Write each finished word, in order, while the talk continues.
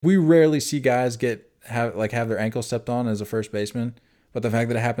we rarely see guys have their ankle stepped on as a first baseman. But the fact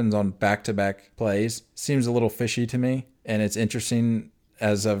that it happens on back-to-back plays seems a little fishy to me, and it's interesting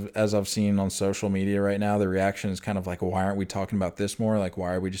as I've seen on social media right now. The reaction is kind of like, why aren't we talking about this more? Like,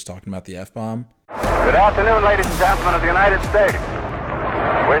 why are we just talking about the F-bomb? Good afternoon, ladies and gentlemen of the United States.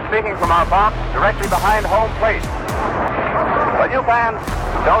 We're speaking from our box directly behind home plate. But you fans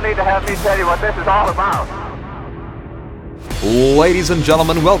don't need to have me tell you what this is all about. Ladies and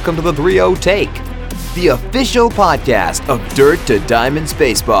gentlemen, welcome to the 3-0 Take, the official podcast of Dirt to Diamonds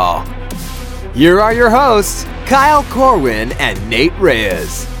Baseball. Here are your hosts, Kyle Corwin and Nate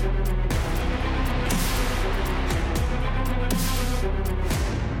Reyes.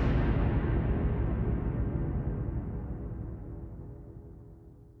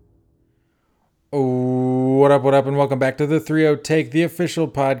 What up, and welcome back to the 3-0 Take, the official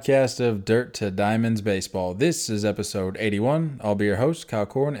podcast of Dirt to Diamonds Baseball. This is episode 81. I'll be your host, Kyle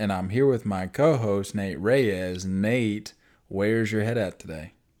Corwin, and I'm here with my co-host, Nate Reyes. Nate, where's your head at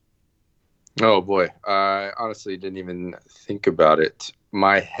today? Oh, boy. I honestly didn't even think about it.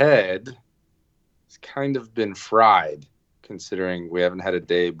 My head has kind of been fried, considering we haven't had a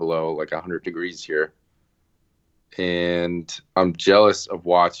day below like 100 degrees here. And I'm jealous of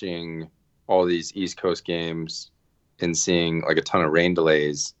watching all these East Coast games and seeing like a ton of rain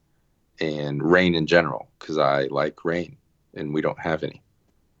delays and rain in general, because I like rain and we don't have any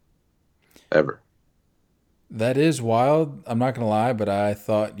ever. That is wild. I'm not going to lie, but I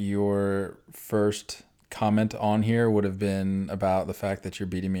thought your first comment on here would have been about the fact that you're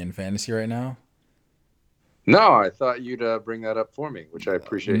beating me in fantasy right now. No, I thought you'd bring that up for me, which I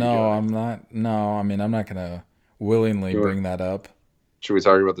appreciate. No, I'm not. No, I mean, I'm not going to willingly bring that up. Should we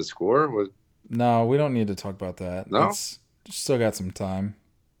talk about the score? No, we don't need to talk about that. No? It's still got some time.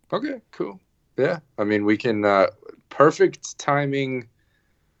 Okay, cool. Yeah, I mean, we can perfect timing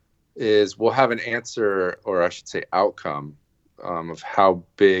is we'll have an answer, or I should say outcome, of how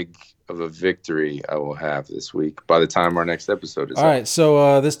big of a victory I will have this week by the time our next episode is All right,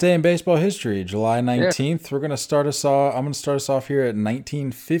 so this day in baseball history, July 19th, Yeah. we're going to start us off. I'm going to start us off here at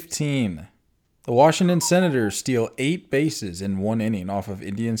 1915. The Washington Senators steal 8 bases in one inning off of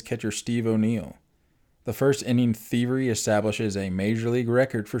Indians catcher Steve O'Neill. The first inning thievery establishes a major league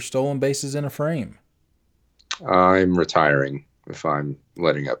record for stolen bases in a frame. I'm retiring if I'm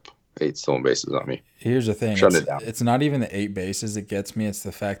letting up 8 stolen bases on me. Here's the thing. Shut it down. It's not even the 8 bases that gets me. It's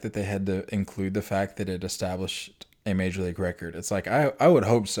the fact that they had to include the fact that it established a major league record. It's like, I would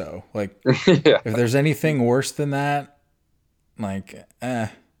hope so. Like, Yeah. if there's anything worse than that, like,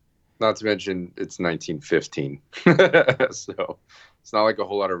 Not to mention it's 1915, so it's not like a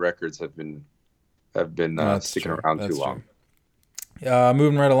whole lot of records have been sticking around too long.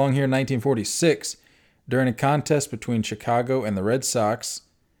 Moving right along here, 1946, during a contest between Chicago and the Red Sox,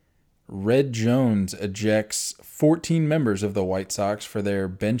 Red Jones ejects 14 members of the White Sox for their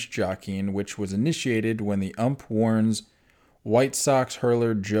bench jockeying, which was initiated when the ump warns White Sox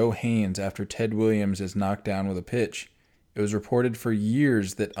hurler Joe Haynes after Ted Williams is knocked down with a pitch. It was reported for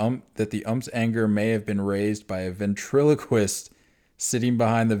years that the ump's anger may have been raised by a ventriloquist sitting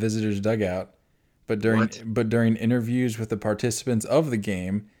behind the visitors' dugout. But during interviews with the participants of the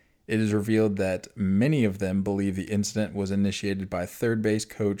game, it is revealed that many of them believe the incident was initiated by third base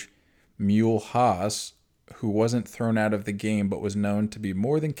coach Mule Haas, who wasn't thrown out of the game but was known to be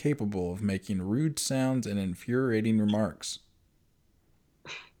more than capable of making rude sounds and infuriating remarks.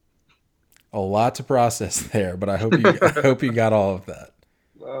 A lot to process there, but I hope you got all of that.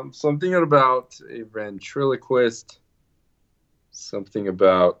 Something about a ventriloquist, something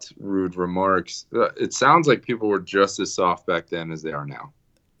about rude remarks. It sounds like people were just as soft back then as they are now.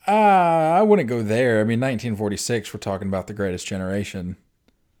 I wouldn't go there. I mean, 1946, we're talking about the greatest generation.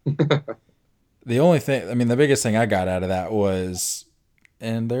 The biggest thing I got out of that was,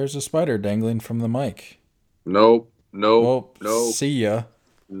 and there's a spider dangling from the mic. Nope. See ya.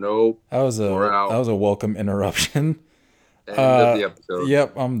 Nope. That was a welcome interruption. End of the episode.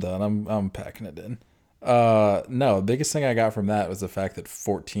 Yep, I'm done. I'm packing it in. No, the biggest thing I got from that was the fact that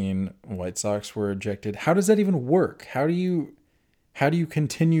 14 White Sox were ejected. How does that even work? How do you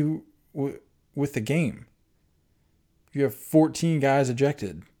continue with the game? You have 14 guys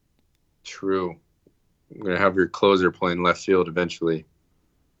ejected. True. I'm gonna have your closer playing left field eventually.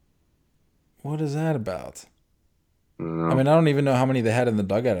 What is that about? I don't know. I mean, I don't even know how many they had in the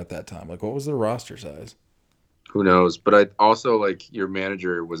dugout at that time. Like, what was the roster size? Who knows? But I also, like, your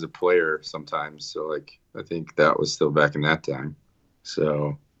manager was a player sometimes, so like I think that was still back in that time.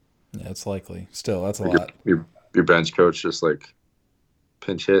 So yeah, it's likely. Still, that's a lot. Your bench coach just like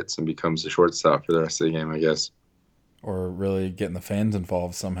pinch hits and becomes the shortstop for the rest of the game, I guess. or really getting the fans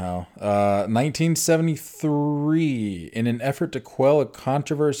involved somehow. 1973, in an effort to quell a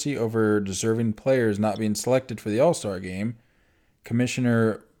controversy over deserving players not being selected for the All-Star game,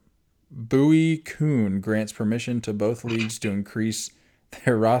 Commissioner Bowie Kuhn grants permission to both leagues to increase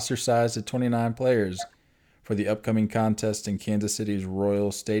their roster size to 29 players for the upcoming contest in Kansas City's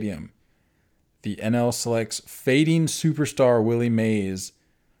Royal Stadium. The NL selects fading superstar Willie Mays,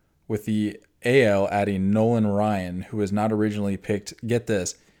 with the AL adding Nolan Ryan, who was not originally picked. Get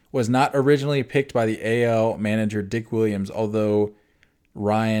this, was not originally picked by the AL manager Dick Williams, although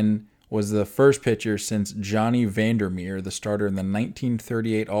Ryan was the first pitcher since Johnny Vandermeer, the starter in the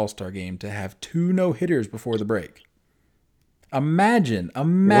 1938 All-Star Game, to have 2 no-hitters before the break. Imagine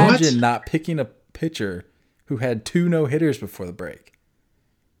What? not picking a pitcher who had 2 no-hitters before the break.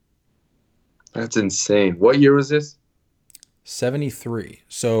 That's insane. What year was this? 73.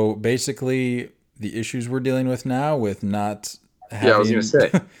 So basically, the issues we're dealing with now with not having, Yeah, I was going to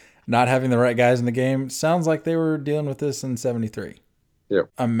say. not having the right guys in the game sounds like they were dealing with this in 73. Yep.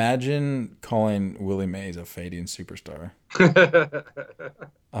 Imagine calling Willie Mays a fading superstar.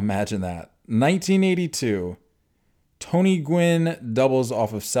 Imagine that. 1982. Tony Gwynn doubles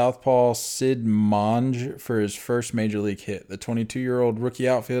off of southpaw Sid Monge for his first major league hit. The 22-year-old rookie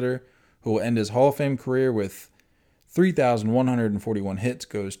outfielder, who will end his Hall of Fame career with 3,141 hits,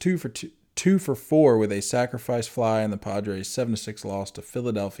 goes 2 for 4 with a sacrifice fly in the Padres' 7-6 loss to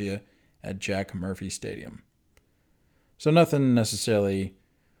Philadelphia at Jack Murphy Stadium. So nothing necessarily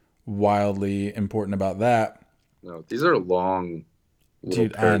wildly important about that. No, these are long little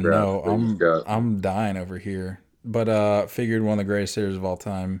Dude, I know. paragraphs that you've got. I'm dying over here. But figured one of the greatest hitters of all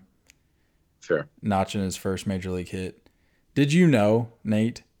time, Fair. notching his first major league hit. Did you know,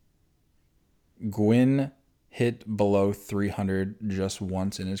 Nate, Gwynn hit below 300 just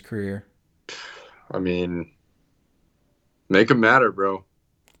once in his career? I mean, make them matter, bro.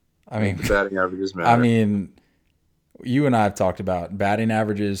 I mean, The batting averages matter. I mean, you and I have talked about batting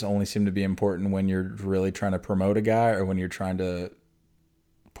averages only seem to be important when you're really trying to promote a guy or when you're trying to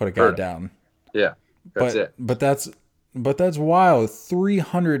put a guy Hurt. down. Yeah, that's it. But that's wild.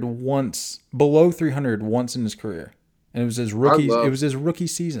 300 once, below 300 once in his career, and it was his rookie. It was his rookie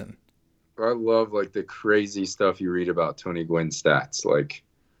season. I love like the crazy stuff you read about Tony Gwynn's stats. Like,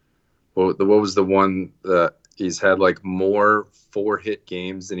 what was the one that he's had like more 4-hit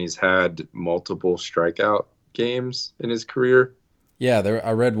games than he's had multiple strikeout games in his career? Yeah,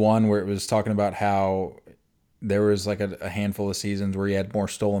 I read one where it was talking about how there was like a handful of seasons where he had more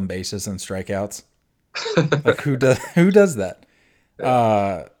stolen bases than strikeouts. Like who does that?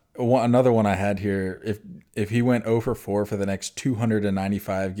 Another one I had here, if he went 0 for 4 for the next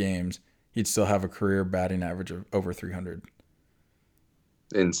 295 games, he'd still have a career batting average of over 300.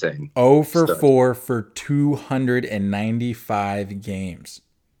 Insane. 0 for Stud. 4 for 295 games.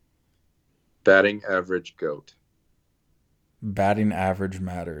 Batting average GOAT. Batting average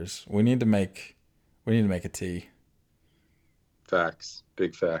matters. We need to make a T. Facts.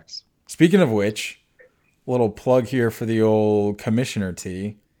 Big facts. Speaking of which, little plug here for the old commissioner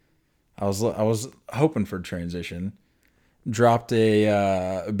tee. I was hoping for transition. Dropped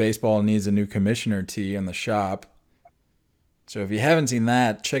a baseball needs a new commissioner tee in the shop. So if you haven't seen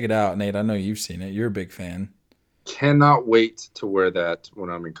that, check it out, Nate. I know you've seen it. You're a big fan. Cannot wait to wear that when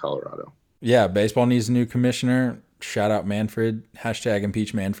I'm in Colorado. Yeah, baseball needs a new commissioner. Shout out Manfred. Hashtag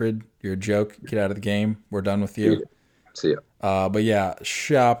impeach Manfred. You're a joke. Get out of the game. We're done with you. See ya. But yeah,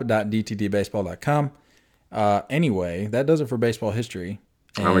 shop.dtdbaseball.com. Anyway, that does it for baseball history.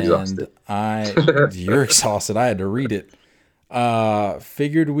 I'm exhausted. You're exhausted. I had to read it.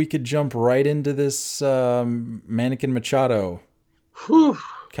 Figured we could jump right into this Mannequin Machado Whew.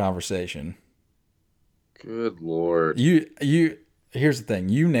 conversation. Good Lord. Here's the thing.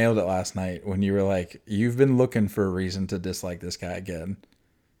 You nailed it last night when you were like, you've been looking for a reason to dislike this guy again.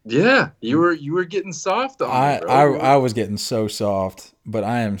 Yeah, you were getting soft on me, bro. I was getting so soft, but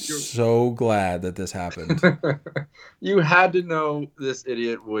I am so glad that this happened. You had to know this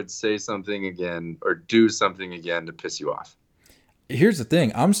idiot would say something again or do something again to piss you off. Here's the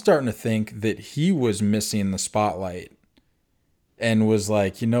thing. I'm starting to think that he was missing the spotlight and was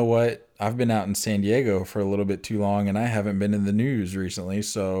like, you know what? I've been out in San Diego for a little bit too long and I haven't been in the news recently,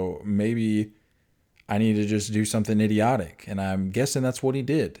 so maybe I need to just do something idiotic. And I'm guessing that's what he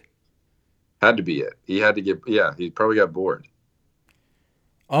did. Had to be it. He had to he probably got bored.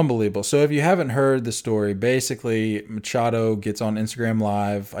 Unbelievable. So if you haven't heard the story, basically Machado gets on Instagram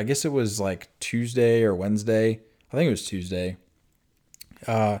Live. I guess it was like Tuesday or Wednesday. I think it was Tuesday.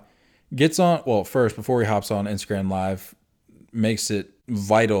 Gets on, well, first, before he hops on Instagram Live, makes it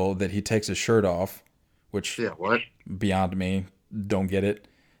vital that he takes his shirt off, which Yeah, what? beyond me, don't get it.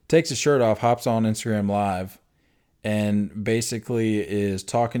 Takes his shirt off, hops on Instagram Live, and basically is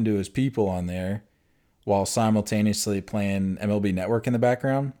talking to his people on there while simultaneously playing MLB Network in the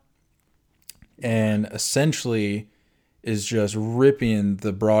background. And essentially is just ripping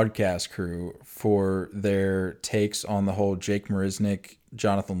the broadcast crew for their takes on the whole Jake Marisnick,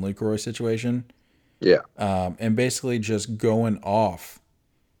 Jonathan Lucroy situation. Yeah. And basically just going off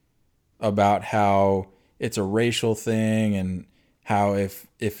about how it's a racial thing and how if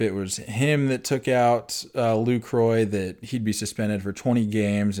it was him that took out Lucroy, that he'd be suspended for 20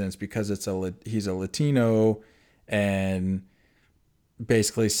 games, and it's because he's a Latino, and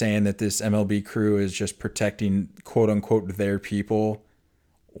basically saying that this MLB crew is just protecting quote unquote their people,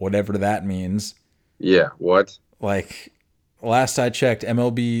 whatever that means. Yeah, what? Like, last I checked,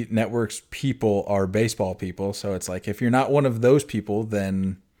 MLB Network's people are baseball people, so it's like if you're not one of those people,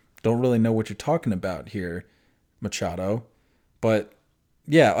 then don't really know what you're talking about here, Machado. But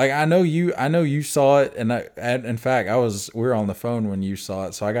yeah, like I know you saw it, and in fact we were on the phone when you saw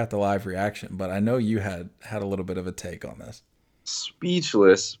it, so I got the live reaction. But I know you had a little bit of a take on this.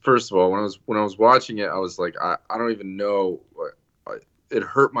 Speechless. First of all, when I was watching it, I was like, I don't even know. It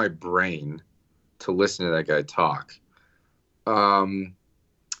hurt my brain to listen to that guy talk.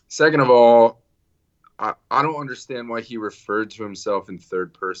 Second of all, I don't understand why he referred to himself in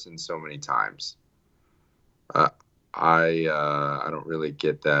third person so many times. I don't really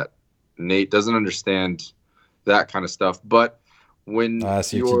get that. Nate doesn't understand that kind of stuff. But when I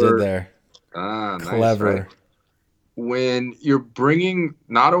see what you did there. Clever. Nice, right? When you're bringing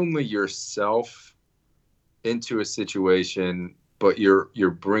not only yourself into a situation, but you're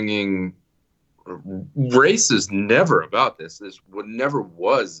bringing race is never about this. This never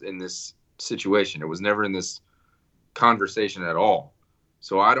was in this situation. It was never in this conversation at all.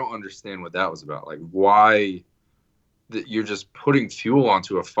 So I don't understand what that was about. Like, why that you're just putting fuel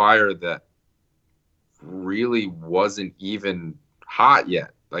onto a fire that really wasn't even hot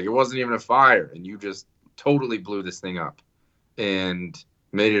yet. Like, it wasn't even a fire, and you just totally blew this thing up and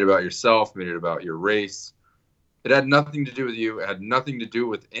made it about yourself, made it about your race. It had nothing to do with you. It had nothing to do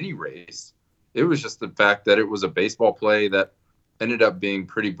with any race. It was just the fact that it was a baseball play that ended up being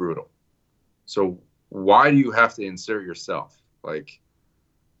pretty brutal. So why do you have to insert yourself? Like,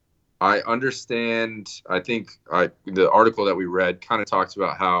 I understand. I think the article that we read kind of talks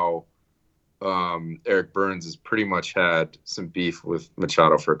about how Eric Burns has pretty much had some beef with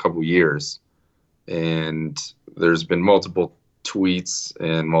Machado for a couple years. And there's been multiple tweets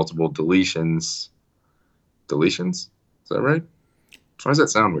and multiple deletions. Deletions? Is that right? Why does that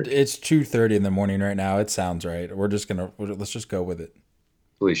sound weird? It's 2:30 in the morning right now. It sounds right. Let's just go with it.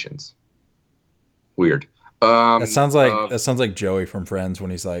 Deletions. Weird. That sounds like Joey from Friends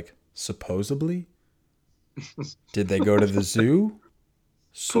when he's like, supposedly? Did they go to the zoo?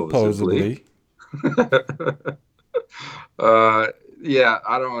 Supposedly. Yeah,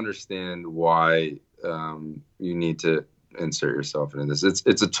 I don't understand why you need to insert yourself into this.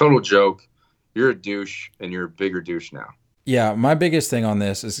 It's a total joke. You're a douche, and you're a bigger douche now. Yeah, my biggest thing on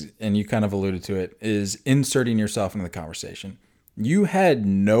this is, and you kind of alluded to it, is inserting yourself into the conversation. You had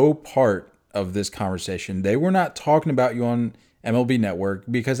no part of this conversation. They were not talking about you on MLB Network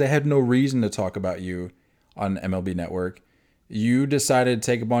because they had no reason to talk about you on MLB Network. You decided to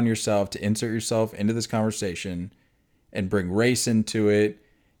take upon yourself to insert yourself into this conversation and bring race into it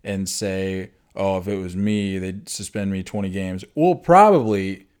and say, oh, if it was me, they'd suspend me 20 games. Well,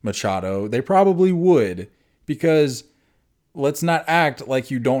 probably, Machado, they probably would, because let's not act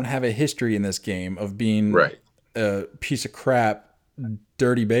like you don't have a history in this game of being a piece of crap,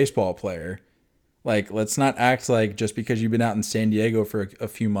 dirty baseball player. Like, let's not act like just because you've been out in San Diego for a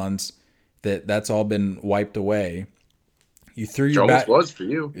few months that's all been wiped away. You threw your bat. Was for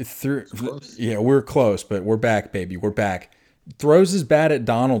you. Yeah, we're close, but we're back, baby. We're back. Throws his bat at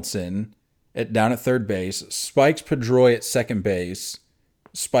Donaldson down at third base. Spikes Pedroia at second base.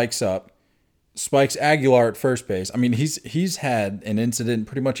 Spikes up. Spikes Aguilar at first base. I mean, he's had an incident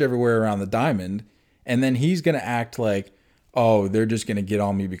pretty much everywhere around the diamond, and then he's gonna act like, oh, they're just gonna get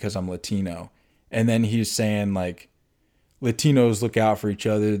on me because I'm Latino, and then he's saying like, Latinos look out for each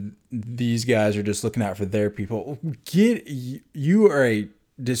other. These guys are just looking out for their people. You are a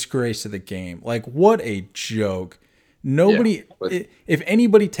disgrace to the game. Like, what a joke. Nobody, if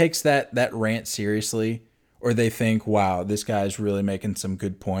anybody takes that rant seriously, or they think, wow, this guy's really making some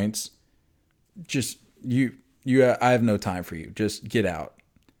good points, just I have no time for you. Just get out.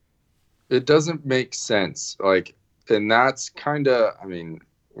 It doesn't make sense. Like, and that's kind of, I mean,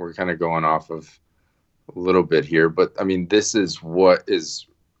 we're kind of going off of a little bit here, but I mean, this is what is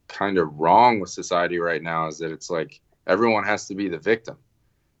kind of wrong with society right now is that it's like everyone has to be the victim,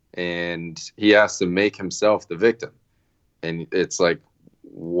 and he has to make himself the victim. And it's like,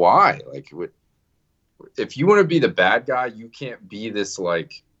 why? Like, if you want to be the bad guy, you can't be this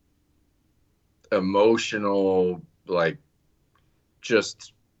like emotional, like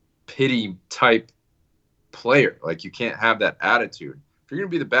just pity type player. Like, you can't have that attitude. If you're going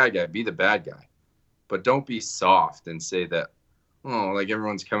to be the bad guy, be the bad guy. But don't be soft and say that, oh, like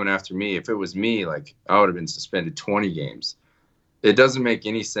everyone's coming after me. If it was me, like I would have been suspended 20 games. It doesn't make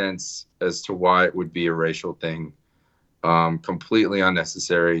any sense as to why it would be a racial thing. Completely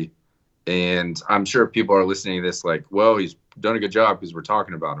unnecessary. And I'm sure people are listening to this like, well, he's done a good job because we're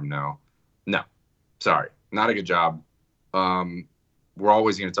talking about him now. No, sorry, not a good job. We're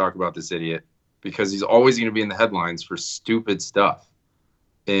always going to talk about this idiot because he's always going to be in the headlines for stupid stuff.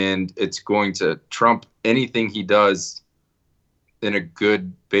 And it's going to trump anything he does in a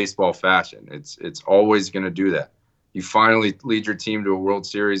good baseball fashion. It's always going to do that. You finally lead your team to a World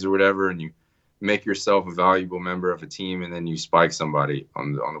Series or whatever, and you make yourself a valuable member of a team, and then you spike somebody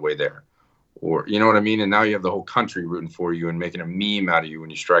on the way there. Or, you know what I mean? And now you have the whole country rooting for you and making a meme out of you when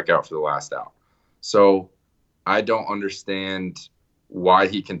you strike out for the last out. So I don't understand why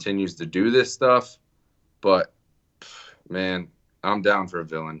he continues to do this stuff. But, man, I'm down for a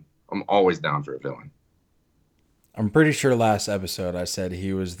villain. I'm always down for a villain. I'm pretty sure last episode I said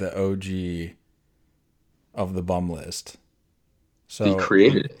he was the OG of the bum list. So he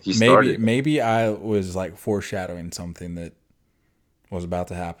created it. He started it. Maybe I was like foreshadowing something that was about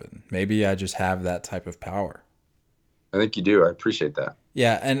to happen. Maybe I just have that type of power. I think you do. I appreciate that.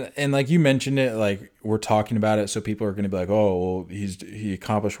 Yeah, and like you mentioned it, like we're talking about it, so people are going to be like, "Oh, well, he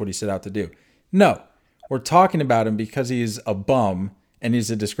accomplished what he set out to do." No, we're talking about him because he's a bum and he's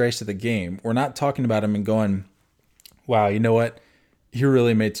a disgrace to the game. We're not talking about him and going, "Wow, you know what? He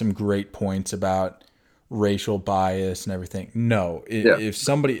really made some great points about racial bias and everything." No, if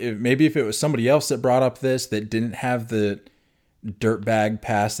it was somebody else that brought up this that didn't have the dirtbag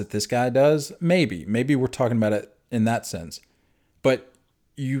past that this guy does, maybe we're talking about it in that sense. But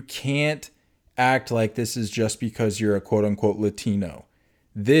you can't act like this is just because you're a quote unquote Latino.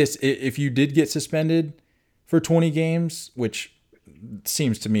 If you did get suspended for 20 games, which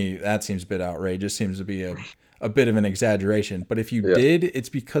seems to me, that seems a bit outrageous, seems to be a bit of an exaggeration. But if you did, it's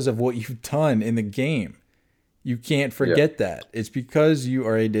because of what you've done in the game. You can't forget that. It's because you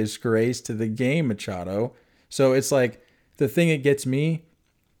are a disgrace to the game, Machado. So it's like, the thing that gets me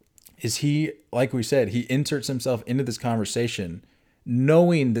is he, like we said, he inserts himself into this conversation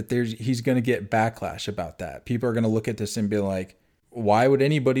knowing that he's going to get backlash about that. People are going to look at this and be like, why would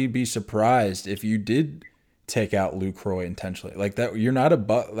anybody be surprised if you did take out Lucroy intentionally? Like that, you're not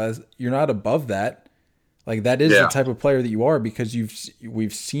above that. Like that is the type of player that you are because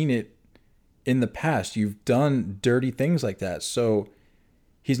we've seen it in the past. You've done dirty things like that. So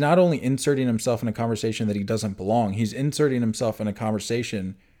he's not only inserting himself in a conversation that he doesn't belong, he's inserting himself in a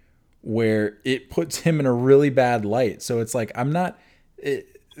conversation where it puts him in a really bad light. So it's like, kind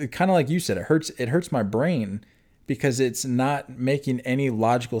of like you said, it hurts my brain because it's not making any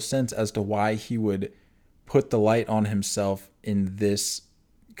logical sense as to why he would put the light on himself in this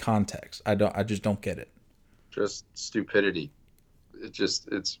context. I just don't get it. Just stupidity.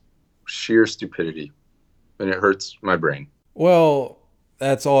 It's sheer stupidity, and it hurts my brain. Well,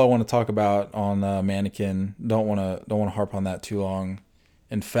 that's all I want to talk about on Mannequin. Don't want to harp on that too long.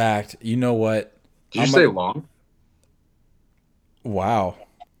 In fact, you know what? Did you say long? Wow.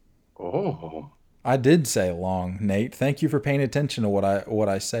 Oh. I did say long, Nate. Thank you for paying attention to what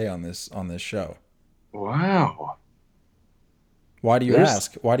I say on this show. Wow. Why do you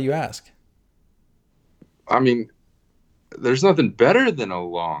ask? Why do you ask? I mean, there's nothing better than a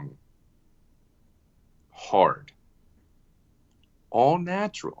long, hard, all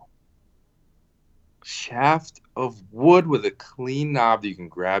natural shaft of wood with a clean knob that you can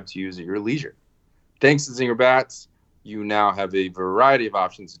grab to use at your leisure. Thanks to Zinger Bats, you now have a variety of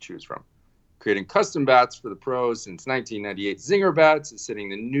options to choose from. Creating custom bats for the pros since 1998, Zinger Bats is setting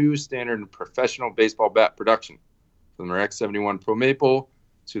the new standard in professional baseball bat production. From their X71 Pro Maple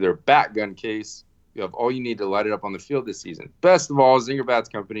to their bat gun case, you have all you need to light it up on the field this season. Best of all, Zinger Bats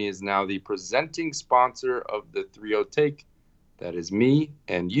Company is now the presenting sponsor of the 3-0 Take. That is me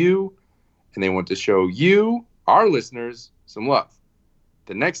and you. And they want to show you, our listeners, some love.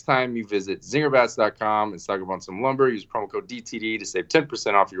 The next time you visit zingerbats.com and stock up on some lumber, use promo code DTD to save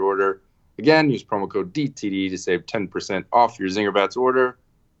 10% off your order. Again, use promo code DTD to save 10% off your Zinger Bats order.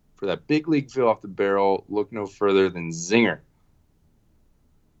 For that big league feel off the barrel, look no further than Zinger.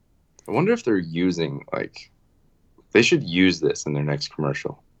 I wonder if they're using, they should use this in their next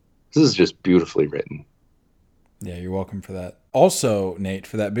commercial. This is just beautifully written. Yeah, you're welcome for that. Also, Nate,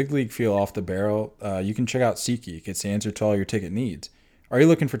 for that big league feel off the barrel, you can check out SeatGeek. It's the answer to all your ticket needs. Are you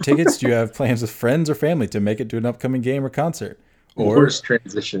looking for tickets? Do you have plans with friends or family to make it to an upcoming game or concert? Or Worst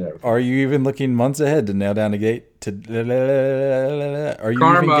transition ever. are you even looking months ahead to nail down a gate?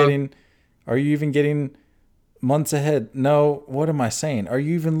 Are you even getting months ahead? No, what am I saying? Are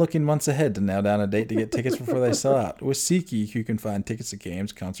you even looking months ahead to nail down a date to get tickets before they sell out? With SeatGeek, you can find tickets to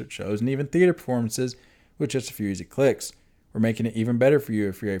games, concert shows, and even theater performances with just a few easy clicks. We're making it even better for you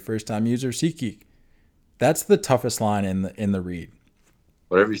if you're a first-time user of SeatGeek. That's the toughest line in the read.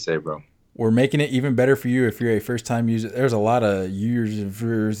 Whatever you say, bro. We're making it even better for you if you're a first-time user. There's a lot of years.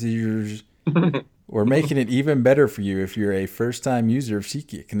 We're making it even better for you if you're a first-time user of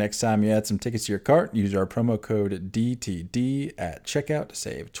SeatGeek. Next time you add some tickets to your cart, use our promo code DTD at checkout to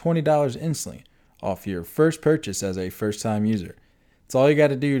save $20 instantly off your first purchase as a first-time user. That's all you got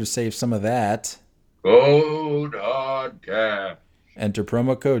to do to save some of that. Gold hard cash. Enter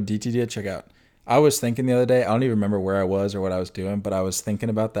promo code DTD at checkout. I was thinking the other day, I don't even remember where I was or what I was doing, but I was thinking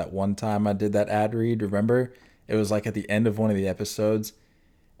about that one time I did that ad read. Remember? It was like at the end of one of the episodes,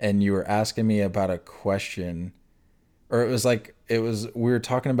 and you were asking me about a question, or we were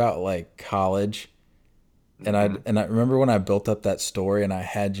talking about like college, and I remember when I built up that story and I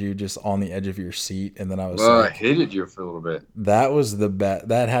had you just on the edge of your seat, and then I was I hated you for a little bit. That was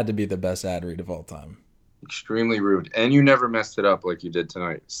that had to be the best ad read of all time. Extremely rude. And you never messed it up like you did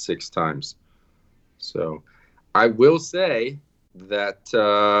tonight 6 times. So I will say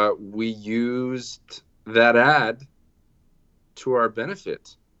that we used that ad to our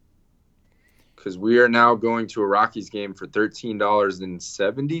benefit, because we are now going to a Rockies game for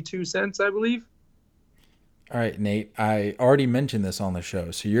 $13.72, I believe. All right, Nate, I already mentioned this on the show,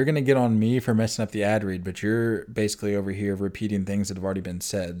 so you're going to get on me for messing up the ad read, but you're basically over here repeating things that have already been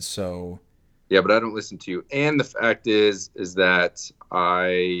said. So yeah, but I don't listen to you. And the fact is that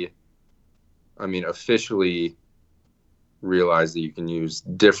I officially realized that you can use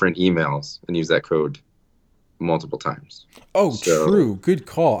different emails and use that code multiple times. Oh, so, true. Good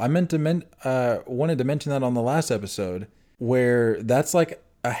call. I wanted to mention that on the last episode, where that's like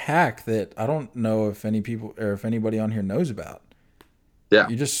a hack that I don't know if anybody on here knows about. Yeah.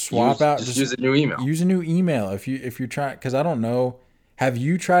 You just swap out. Just use a new email. Use a new email if you're trying, because I don't know. Have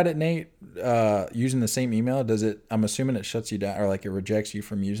you tried it, Nate? Using the same email, does it? I'm assuming it shuts you down, or like it rejects you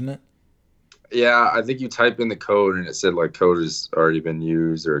from using it. Yeah, I think you type in the code and it said like code has already been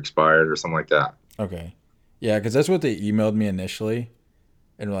used or expired or something like that. Okay. Yeah, because that's what they emailed me initially.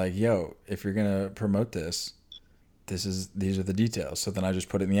 And like, yo, if you're going to promote this, these are the details. So then I just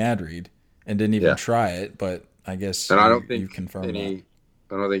put it in the ad read and didn't even try it, but I guess I don't think you confirmed that. I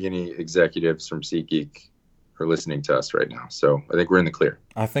don't think any executives from SeatGeek are listening to us right now. So I think we're in the clear.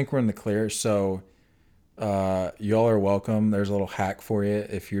 I think we're in the clear. So y'all are welcome. There's a little hack for you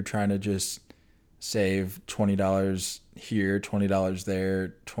if you're trying to just save $20 here, $20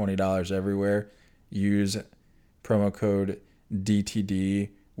 there, $20 everywhere. Use promo code DTD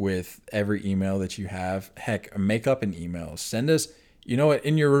with every email that you have. Heck, make up an email. Send us, you know what,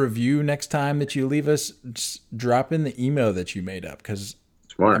 in your review next time that you leave us, just drop in the email that you made up, because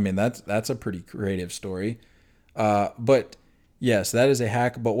I mean that's a pretty creative story. But yes, that is a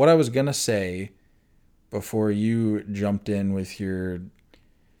hack. But what I was gonna say before you jumped in with your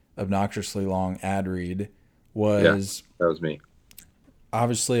obnoxiously long ad read was that was me.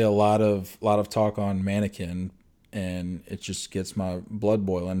 Obviously a lot of talk on Mannequin, and it just gets my blood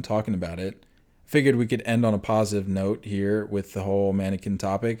boiling talking about it. Figured we could end on a positive note here with the whole Mannequin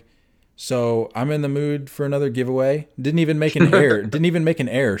topic. So I'm in the mood for another giveaway. Didn't even make an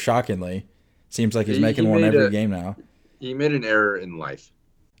error, shockingly. Seems like he's making one every game now. He made an error in life.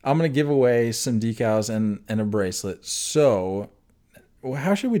 I'm going to give away some decals and a bracelet. So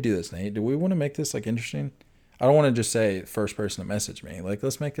how should we do this, Nate? Do we want to make this like interesting? I don't want to just say first person to message me. Like,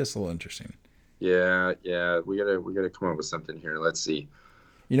 let's make this a little interesting. Yeah. We gotta come up with something here. Let's see.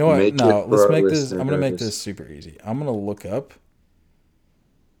 You know what? No, let's make this. I'm gonna make this super easy. I'm gonna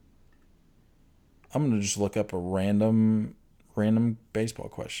just look up a random baseball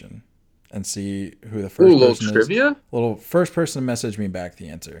question and see who the first person is. Trivia? Little first person to message me back the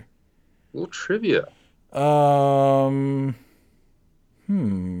answer. A little trivia.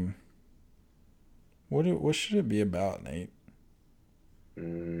 What should it be about, Nate? I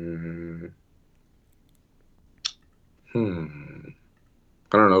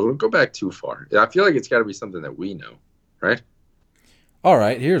don't know. Don't go back too far. I feel like it's got to be something that we know, right? All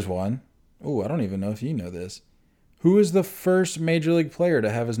right, here's one. Oh, I don't even know if you know this. Who is the first major league player to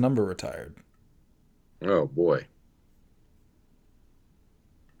have his number retired? Oh, boy.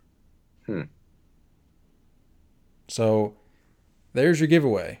 So there's your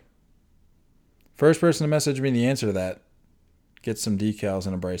giveaway. First person to message me the answer to that gets some decals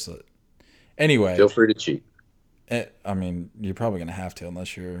and a bracelet. Anyway. Feel free to cheat. I mean, you're probably going to have to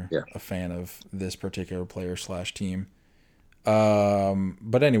unless you're a fan of this particular player / team.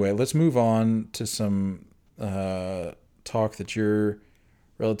 But anyway, let's move on to some talk that you're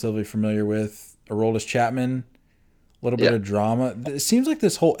relatively familiar with. Aroldis Chapman, a little bit of drama. It seems like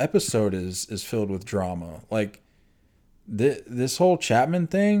this whole episode is filled with drama. Like this whole Chapman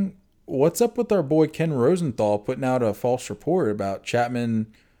thing. What's up with our boy Ken Rosenthal putting out a false report about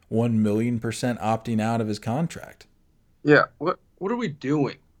Chapman 1,000,000% opting out of his contract? Yeah, what are we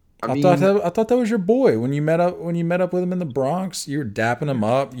doing? I thought that was your boy when you met up with him in the Bronx. You were dapping him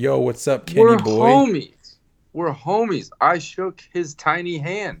up. Yo, what's up, Kenny boy? We're homies. I shook his tiny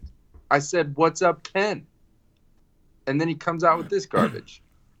hand. I said, "What's up, Ken?" And then he comes out with this garbage.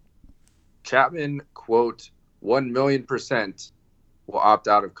 Chapman, quote, 1,000,000% will opt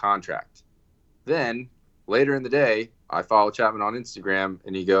out of contract. Then later in the day, I follow Chapman on Instagram,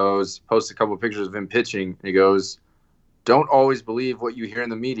 and he posts a couple of pictures of him pitching, and he goes, "Don't always believe what you hear in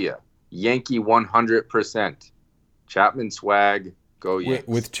the media. Yankee 100%. Chapman swag, go Yanks."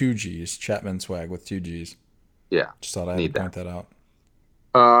 With 2 G's. Chapman swag with 2 G's. Yeah. Just thought I had to point that out.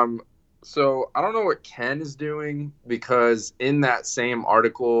 So I don't know what Ken is doing, because in that same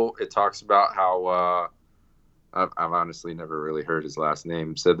article, it talks about how I've honestly never really heard his last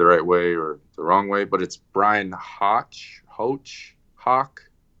name said the right way or the wrong way, but it's Brian Hawk.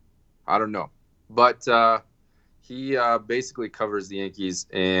 I don't know. But he basically covers the Yankees,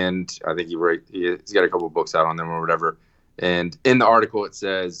 and I think he's got a couple of books out on them or whatever. And in the article, it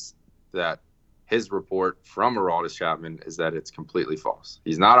says that his report from Aroldis Chapman is that it's completely false.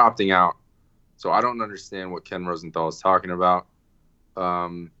 He's not opting out. So I don't understand what Ken Rosenthal is talking about.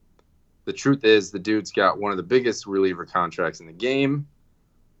 The truth is the dude's got one of the biggest reliever contracts in the game.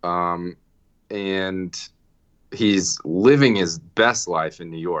 And he's living his best life in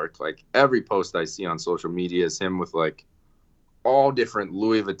New York. Like, every post I see on social media is him with like all different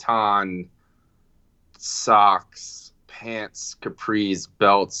Louis Vuitton socks, pants, capris,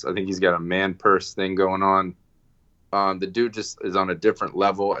 belts. I think he's got a man purse thing going on. The dude just is on a different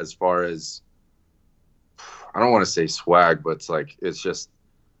level as far as, I don't want to say swag, but it's just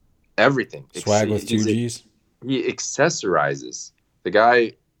everything. Swag with 2 G's? He accessorizes. The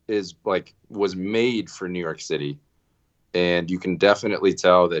guy was made for New York City, and you can definitely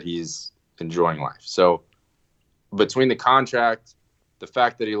tell that he's enjoying life. So between the contract, the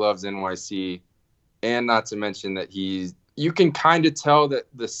fact that he loves NYC, and not to mention that you can kind of tell that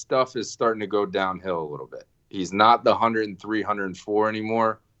the stuff is starting to go downhill a little bit. He's not the 103, 104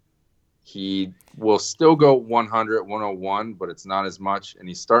 anymore. He will still go 100, 101, but it's not as much. And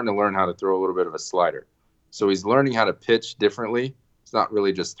he's starting to learn how to throw a little bit of a slider. So he's learning how to pitch differently. It's not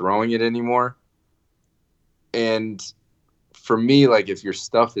really just throwing it anymore. And for me, if your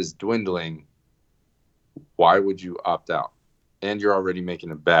stuff is dwindling, why would you opt out? And you're already making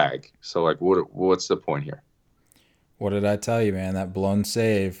a bag. So, what's the point here? What did I tell you, man? That blown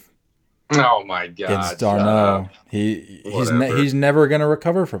save. Oh, my God. Against d'Arnaud. He's never going to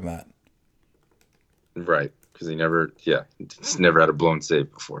recover from that. Right. Because he's never had a blown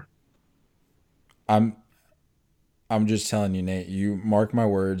save before. I'm just telling you, Nate, you mark my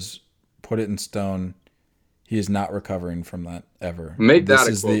words, put it in stone. He is not recovering from that ever. Make that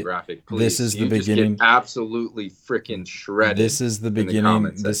a quote graphic, please. This is the beginning. Just get absolutely freaking shredded. This is the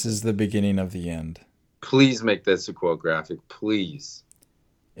beginning. This is the beginning of the end. Please make this a quote graphic, please.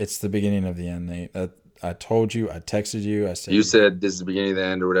 It's the beginning of the end, Nate. I told you. I texted you. I said you said this is the beginning of the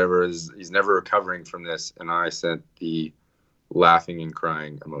end or whatever. He's never recovering from this, and I sent the laughing and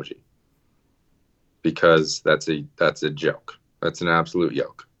crying emoji because that's a joke. That's an absolute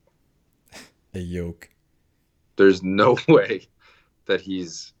yoke. A yoke. There's no way that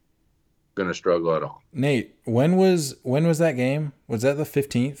he's going to struggle at all. Nate, when was that game? Was that the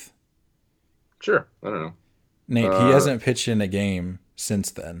 15th? Sure. I don't know. Nate, he hasn't pitched in a game since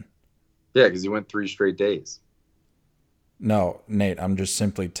then. Yeah, because he went 3 straight days. No, Nate, I'm just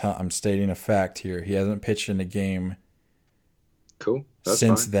simply I'm stating a fact here. He hasn't pitched in a game Cool. That's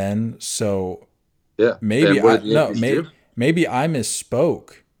since fine. then. So yeah, maybe I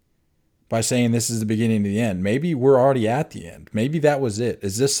misspoke by saying this is the beginning of the end. Maybe we're already at the end. Maybe that was it.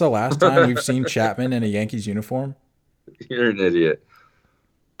 Is this the last time we've seen Chapman in a Yankees uniform? You're an idiot.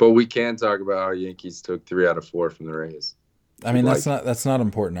 But we can talk about how Yankees took 3 out of 4 from the Rays. I mean, that's not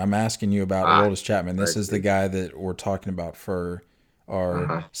important. I'm asking you about Aroldis Chapman. This is the guy that we're talking about for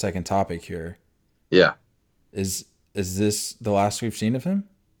our second topic here. Yeah. Is this the last we've seen of him?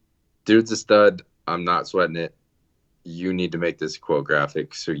 Dude's a stud. I'm not sweating it. You need to make this quote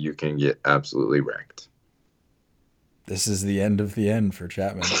graphic so you can get absolutely wrecked. This is the end of the end for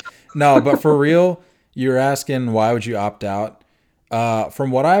Chapman. No, but for real, you're asking why would you opt out?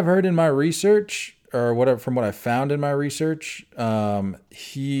 From what I've heard in my research, or from what I found in my research,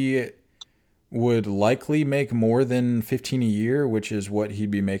 he would likely make more than 15 a year, which is what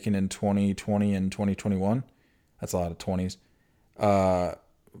he'd be making in 2020 and 2021. That's a lot of 20s.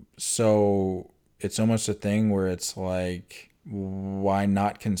 So it's almost a thing where it's like, why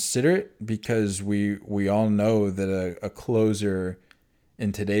not consider it? Because we all know that a closer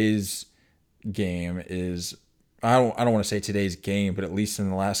in today's game is, I don't want to say today's game, but at least in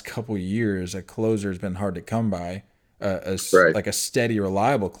the last couple of years, a closer has been hard to come by, Right. like a steady,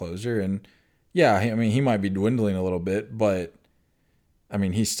 reliable closer. And yeah, I mean, he might be dwindling a little bit, but I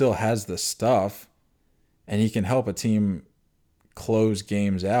mean, he still has the stuff, and he can help a team close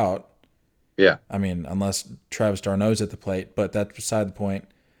games out. Yeah. I mean, unless Travis Darno's at the plate, but that's beside the point.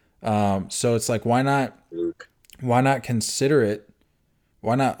 So it's like, why not? Luke. Why not consider it?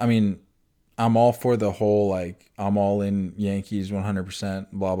 Why not? I mean, I'm all for the whole, like, I'm all in Yankees 100%,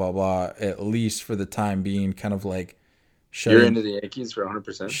 blah, blah, blah, at least for the time being, kind of like You're into the Yankees for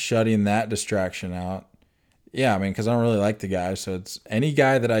 100%? shutting that distraction out. Yeah, I mean, because I don't really like the guy. So it's any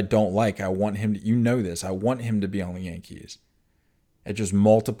guy that I don't like, I want him to, you know this, I want him to be on the Yankees. It just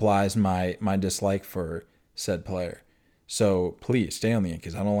multiplies my dislike for said player. So please stay on the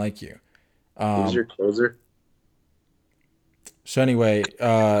Yankees. I don't like you. Who's your closer? So anyway,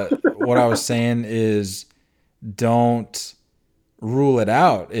 what I was saying is, don't rule it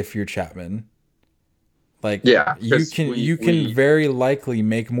out if you're Chapman. Like, Yeah, you 'cause can very likely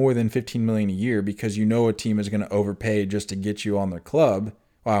make more than 15 million a year because you know a team is going to overpay just to get you on their club.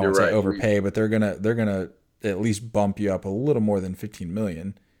 Well, I You're won't say right. overpay, but they're gonna at least bump you up a little more than 15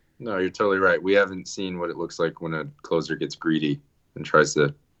 million. No, you're totally right. We haven't seen what it looks like when a closer gets greedy and tries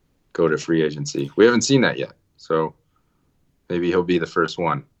to go to free agency. We haven't seen that yet. So maybe he'll be the first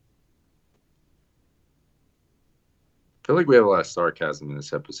one. I feel like we have a lot of sarcasm in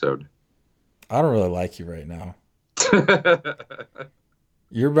this episode. I don't really like you right now.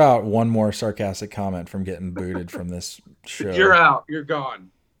 You're about one more sarcastic comment from getting booted from this show. You're out. You're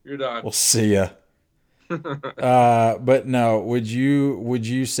gone. You're done. We'll see ya. But no, would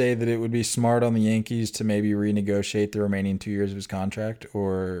you say that it would be smart on the Yankees to maybe renegotiate the remaining 2 years of his contract,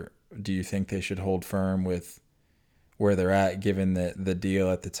 or do you think they should hold firm with where they're at, given that the deal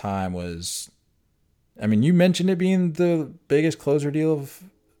at the time was, I mean, you mentioned it being the biggest closer deal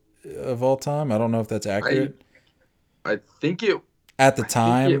of all time. I don't know if that's accurate. I think it At the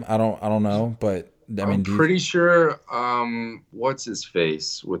time, I don't know, but I mean, I'm pretty sure what's his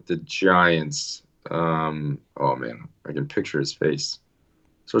face with the Giants? Oh man, I can picture his face.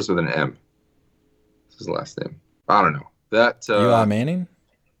 Starts with an M. What's his last name? I don't know. That Eli Manning?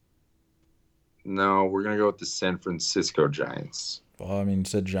 No, we're gonna go with the San Francisco Giants. Well, I mean, you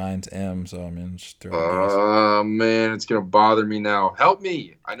said Giants M, so I mean, just throw it guys. Oh man, it's gonna bother me now. Help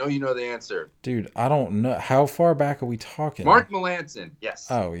me! I know you know the answer. Dude, I don't know. How far back are we talking? Mark Melancon. Yes.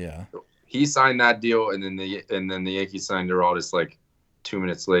 Oh yeah. He signed that deal, and then the Yankees signed Aroldis like 2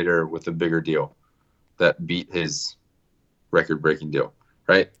 minutes later with a bigger deal that beat his record-breaking deal.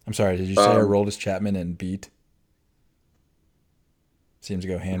 Right? I'm sorry. Did you say Aroldis Chapman and beat? Seems to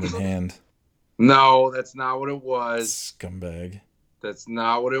go hand in hand. No, that's not what it was. Scumbag. That's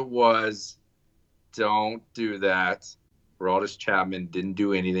not what it was. Don't do that. Aroldis Chapman didn't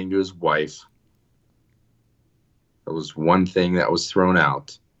do anything to his wife. That was one thing that was thrown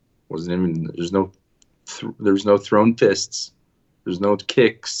out. Wasn't even there's no thrown fists. There's no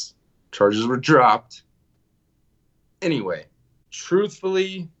kicks. Charges were dropped. Anyway,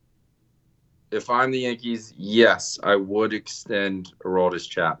 truthfully, if I'm the Yankees, yes, I would extend Aroldis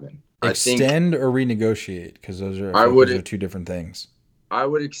Chapman. Extend or renegotiate? Because those are two different things. I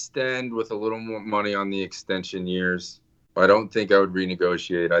would extend with a little more money on the extension years. I don't think I would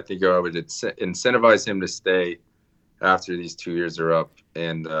renegotiate. I think I would incentivize him to stay after these 2 years are up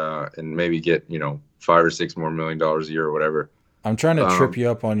and maybe get, $5 or $6 more million a year or whatever. I'm trying to trip you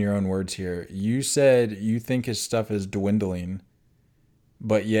up on your own words here. You said you think his stuff is dwindling,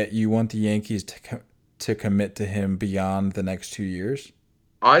 but yet you want the Yankees to commit to him beyond the next 2 years?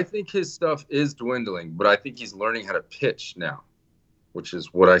 I think his stuff is dwindling, but I think he's learning how to pitch now, which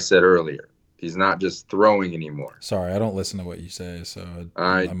is what I said earlier. He's not just throwing anymore. Sorry, I don't listen to what you say, so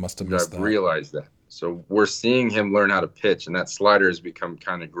I must have missed that. I've realized that. So we're seeing him learn how to pitch, and that slider has become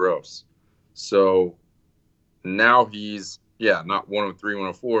kind of gross. So now he's, not 103,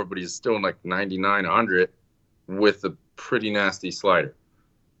 104, but he's still like 99, 100 with a pretty nasty slider.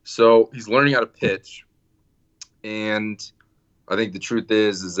 So he's learning how to pitch, and I think the truth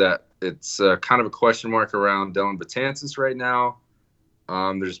is that it's kind of a question mark around Dellin Betances right now.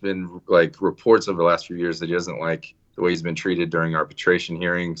 There's been like reports over the last few years that he doesn't like the way he's been treated during arbitration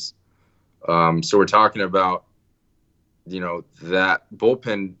hearings. So we're talking about, that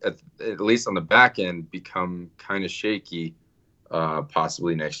bullpen, at least on the back end, become kind of shaky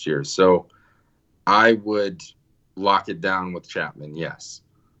possibly next year. So I would lock it down with Chapman, yes.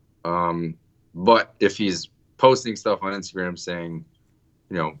 But if he's posting stuff on Instagram saying,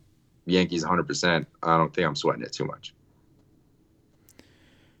 Yankees 100%, I don't think I'm sweating it too much.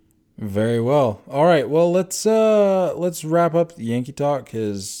 Very well. All right. Well, let's wrap up the Yankee talk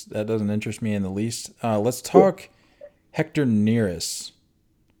because that doesn't interest me in the least. Let's talk Hector Neris.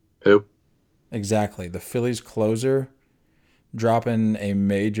 Who? Exactly. The Phillies closer dropping a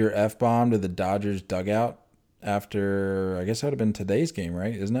major F-bomb to the Dodgers dugout after, I guess that would have been today's game,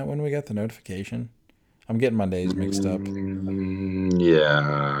 right? Isn't that when we got the notification? I'm getting my days mixed up.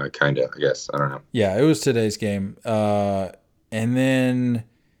 Yeah, kind of, I guess. I don't know. Yeah, it was today's game. And then,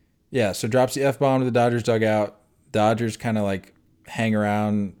 yeah, so drops the F-bomb to the Dodgers dugout. Dodgers kind of like hang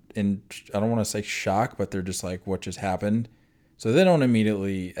around in, I don't want to say shock, but they're just like, what just happened? So they don't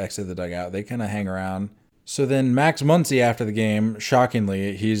immediately exit the dugout. They kind of hang around. So then Max Muncy after the game,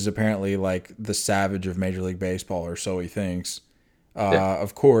 shockingly, he's apparently like the savage of Major League Baseball, or so he thinks.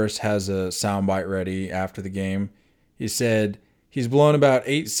 Of course, has a soundbite ready after the game. He said he's blown about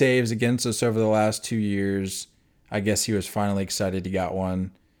 8 saves against us over the last 2 years. I guess he was finally excited he got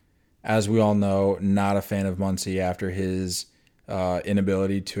one. As we all know, not a fan of Muncy after his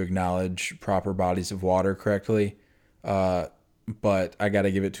inability to acknowledge proper bodies of water correctly. But I got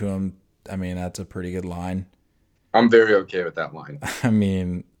to give it to him. I mean, that's a pretty good line. I'm very okay with that line. I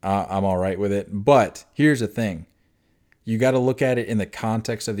mean, I'm all right with it. But here's the thing. You got to look at it in the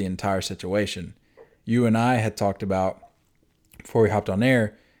context of the entire situation. You and I had talked about, before we hopped on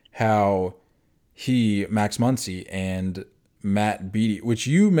air, how Max Muncy and Matt Beaty, which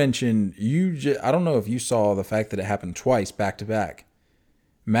you mentioned, I don't know if you saw the fact that it happened twice back to back.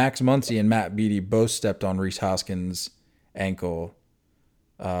 Max Muncy and Matt Beaty both stepped on Rhys Hoskins' ankle,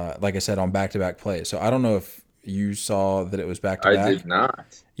 like I said, on back-to-back plays. So I don't know if you saw that it was back-to-back. I did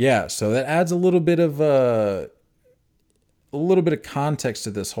not. Yeah, so that adds a little bit of context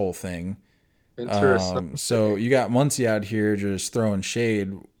to this whole thing. Interesting. So you got Muncy out here just throwing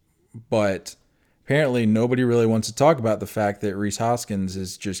shade, but apparently nobody really wants to talk about the fact that Rhys Hoskins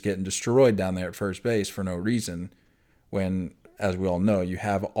is just getting destroyed down there at first base for no reason when, as we all know, you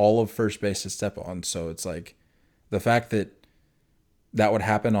have all of first base to step on. So it's like the fact that would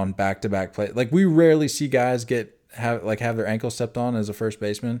happen on back-to-back play. Like, we rarely see guys have their ankle stepped on as a first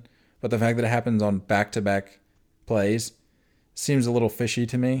baseman, but the fact that it happens on back-to-back plays seems a little fishy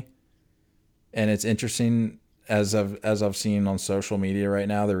to me. And it's interesting, as I've seen on social media right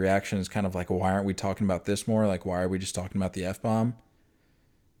now, the reaction is kind of like, why aren't we talking about this more? Like, why are we just talking about the F-bomb?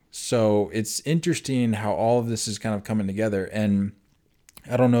 So it's interesting how all of this is kind of coming together. And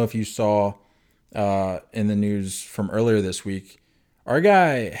I don't know if you saw in the news from earlier this week, our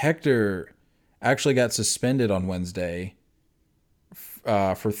guy Hector actually got suspended on Wednesday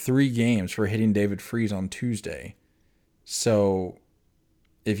for 3 games for hitting David Freese on Tuesday. So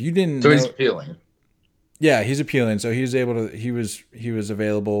if you didn't, he's appealing. Yeah, he's appealing. So he was able to. He was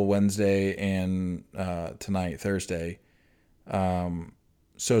available Wednesday and tonight, Thursday.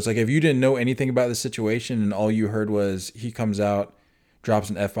 So it's like, if you didn't know anything about the situation and all you heard was he comes out, drops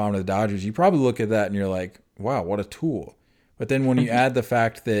an F-bomb to the Dodgers, you probably look at that and you're like, wow, what a tool. But then when you add the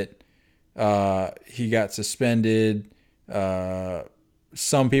fact that he got suspended,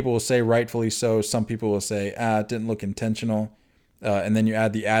 some people will say rightfully so. Some people will say, it didn't look intentional. And then you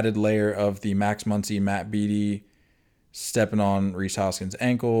add the added layer of the Max Muncy, Matt Beaty stepping on Rhys Hoskins'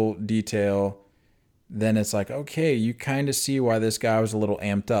 ankle detail. Then it's like, okay, you kind of see why this guy was a little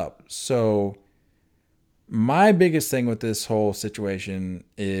amped up. So my biggest thing with this whole situation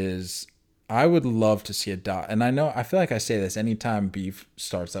is I would love to see and I feel like I say this anytime beef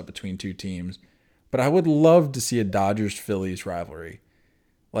starts up between two teams, but I would love to see a Dodgers-Phillies rivalry.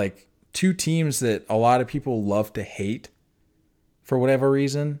 Like, two teams that a lot of people love to hate for whatever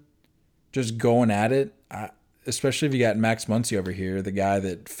reason, just going at it. Especially if you got Max Muncy over here, the guy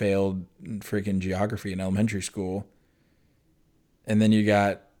that failed freaking geography in elementary school. And then you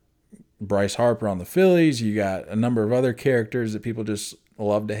got Bryce Harper on the Phillies. You got a number of other characters that people just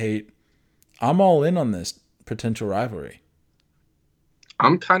love to hate. I'm all in on this potential rivalry.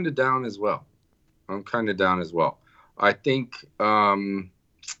 I'm kind of down as well. I think,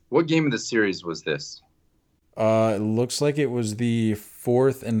 what game of the series was this? It looks like it was the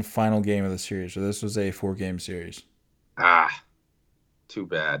fourth and final game of the series. So this was a 4-game series. Too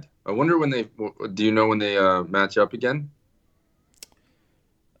bad. I wonder when they. Do you know when they match up again?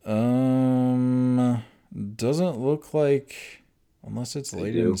 Doesn't look like, unless it's They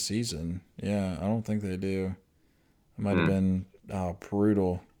late do? in the season. Yeah, I don't think they do. It might have been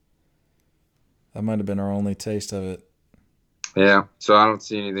brutal. That might have been our only taste of it. Yeah. So I don't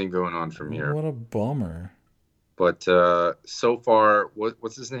see anything going on from here. What a bummer. But so far,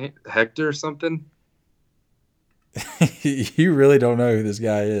 what's his name? Hector or something? You really don't know who this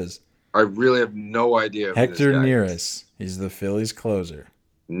guy is. I really have no idea. Who Hector this guy is. Neris. He's the Phillies closer.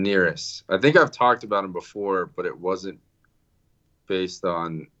 Neris. I think I've talked about him before, but it wasn't based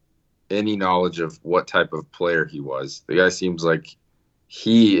on any knowledge of what type of player he was. The guy seems like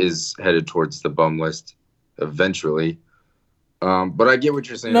he is headed towards the bum list eventually. But I get what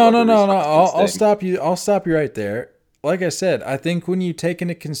you're saying. No. about the I'll thing. stop you. I'll stop you right there. Like I said, I think when you take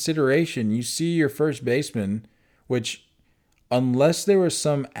into consideration, you see your first baseman, which, unless there was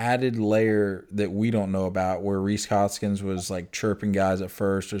some added layer that we don't know about, where Rhys Hoskins was like chirping guys at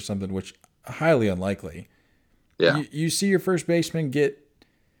first or something, which highly unlikely. Yeah. You see your first baseman get.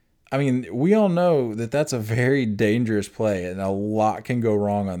 I mean, we all know that that's a very dangerous play, and a lot can go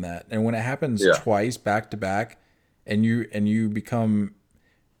wrong on that. And when it happens twice back to back, and you become,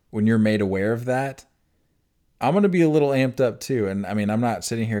 when you're made aware of that, I'm going to be a little amped up too. And I mean, I'm not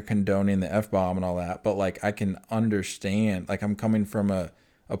sitting here condoning the F-bomb and all that, but like I can understand, like I'm coming from a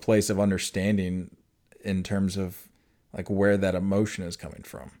place of understanding in terms of like where that emotion is coming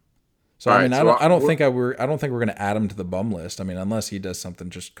from. So All I mean, right, I don't think we're going to add him to the bum list. I mean, unless he does something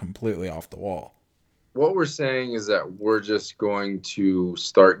just completely off the wall. What we're saying is that we're just going to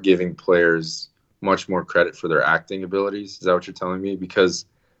start giving players much more credit for their acting abilities. Is that what you're telling me? Because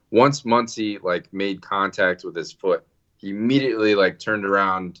once Muncy like made contact with his foot, he immediately like turned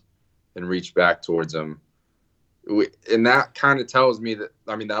around and reached back towards him. And that kind of tells me that,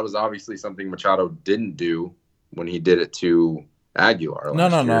 I mean, that was obviously something Machado didn't do when he did it to Aguilar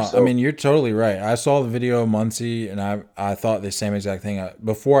last year. No. So, I mean, you're totally right. I saw the video of Muncy, and I thought the same exact thing.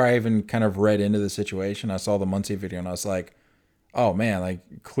 Before I even kind of read into the situation, I saw the Muncy video, and I was like, oh, man,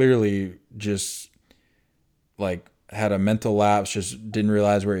 like clearly just like had a mental lapse, just didn't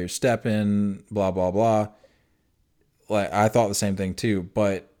realize where he was stepping, blah, blah, blah. Like I thought the same thing too,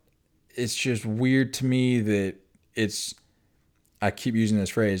 but it's just weird to me that I keep using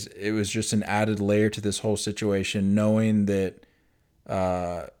this phrase, it was just an added layer to this whole situation, knowing that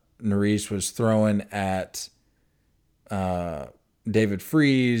Neris was throwing at David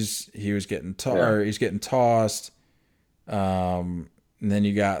Freese. He was getting he's getting tossed. And then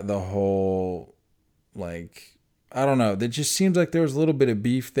you got the whole, like, I don't know. It just seems like there was a little bit of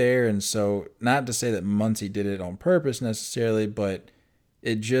beef there. And so, not to say that Muncy did it on purpose necessarily, but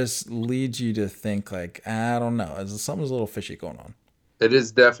it just leads you to think, like, I don't know. Something's a little fishy going on. it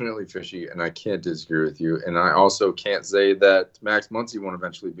is definitely fishy, and I can't disagree with you. And I also can't say that Max Muncy won't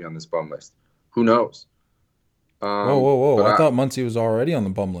eventually be on this bum list. Who knows? Whoa. I thought Muncy was already on the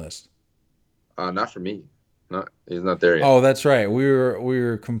bum list. Not for me. He's not there yet. Oh, that's right. We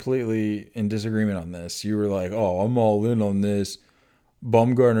were completely in disagreement on this. You were like, "Oh, I'm all in on this.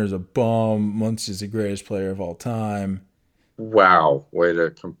 Bumgarner's a bum. Muncy's the greatest player of all time." Wow, way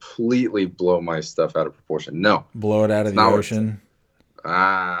to completely blow my stuff out of proportion. No, Blow it out of the ocean.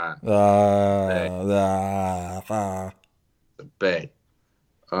 the Bay.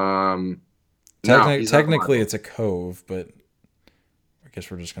 Technically, it's a cove, but I guess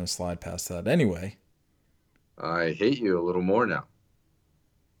we're just gonna slide past that anyway. I hate you a little more now,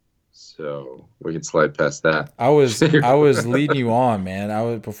 so we can slide past that. I was leading you on,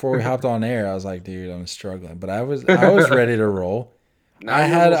 man. Before we hopped on air. I was like, dude, I'm struggling, but I was ready to roll. Now I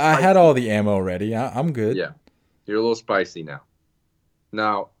had all the ammo ready. I'm good. Yeah, you're a little spicy now.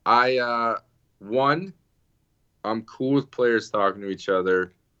 Now, one, I'm cool with players talking to each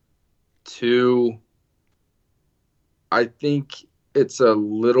other. Two, I think it's a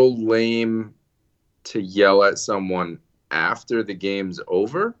little lame to yell at someone after the game's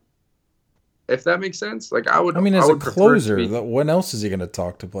over, if that makes sense. Like I mean, as a prefer closer, to be- when else is he going to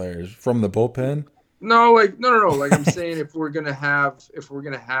talk to players from the bullpen? No. Like I'm saying, if we're gonna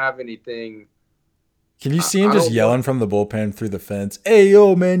have anything. Can you see him I just don't yelling from the bullpen through the fence? Hey,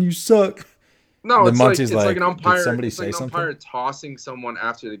 yo, man, you suck. No, The it's like Muncy's it's like like, an umpire. did somebody it's say like an something? umpire tossing someone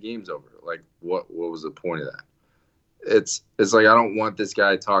after the game's over. Like, what was the point of that? It's like I don't want this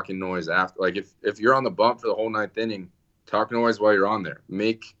guy talking noise after. Like, if you're on the bump for the whole ninth inning, talk noise while you're on there.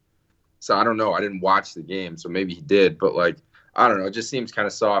 So I don't know. I didn't watch the game, so maybe he did, but like I don't know. It just seems kind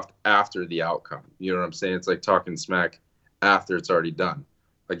of soft after the outcome. You know what I'm saying? It's like talking smack after it's already done.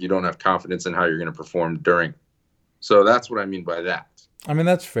 Like, you don't have confidence in how you're going to perform during. So that's what I mean by that. I mean,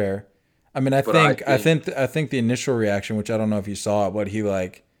 that's fair. I mean, I think the initial reaction, which I don't know if you saw it, but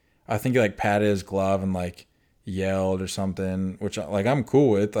I think he patted his glove and yelled or something, which I'm cool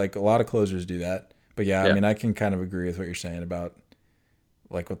with. Like, a lot of closers do that. But yeah, I mean, I can kind of agree with what you're saying about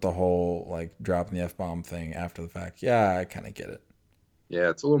with the whole dropping the F-bomb thing after the fact. Yeah, I kind of get it. Yeah,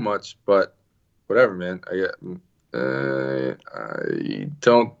 it's a little much, but whatever, man. I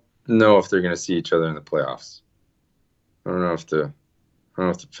don't know if they're going to see each other in the playoffs. I don't know if the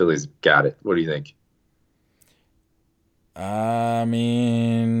Phillies got it. What do you think? I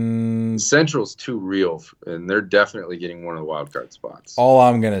mean, Central's too real, and they're definitely getting one of the wild card spots. All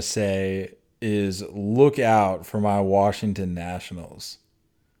I'm going to say is look out for my Washington Nationals.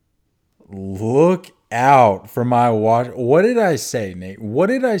 Look out for my What did I say, Nate? What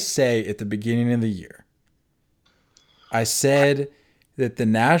did I say at the beginning of the year? I said that the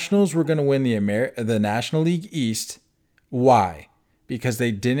Nationals were going to win the National League East. Why? Because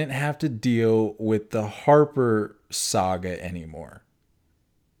they didn't have to deal with the Harper saga anymore.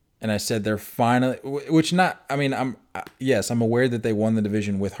 And I said they're finally, I'm aware that they won the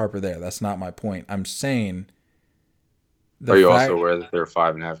division with Harper there. That's not my point. I'm saying. Are you also aware that they're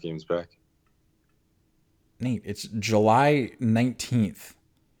 5.5 games back? Nate, it's July 19th.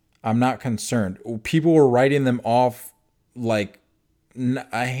 I'm not concerned. People were writing them off a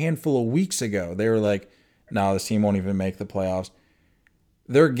handful of weeks ago. They were like, no, this team won't even make the playoffs.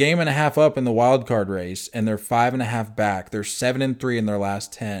 They're a game and a half up in the wild card race, and they're 5.5 back. They're 7-3 in their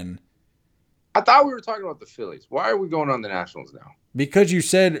last 10. I thought we were talking about the Phillies. Why are we going on the Nationals now? Because you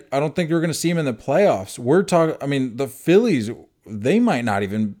said I don't think you're going to see them in the playoffs. We're talking. I mean, the Phillies, they might not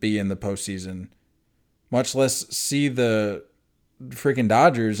even be in the postseason, much less see the freaking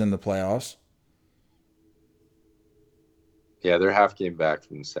Dodgers in the playoffs. Yeah, they're half game back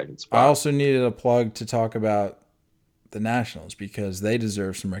from the second spot. I also needed a plug to talk about the Nationals because they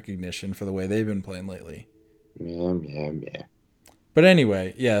deserve some recognition for the way they've been playing lately. Yeah. But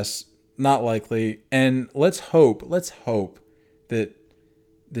anyway, yes, not likely. And let's hope that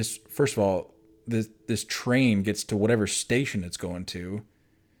this, first of all, this train gets to whatever station it's going to.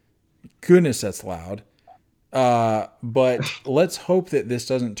 Goodness, that's loud. But let's hope that this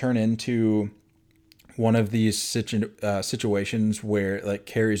doesn't turn into one of these situations where it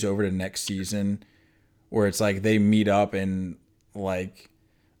carries over to next season, where it's they meet up in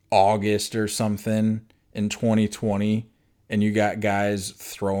August or something in 2020, and you got guys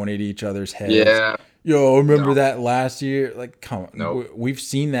throwing at each other's heads. Yeah. Yo, remember that last year? Come on. Nope. We've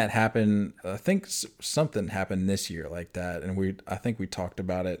seen that happen. I think something happened this year like that, and I think we talked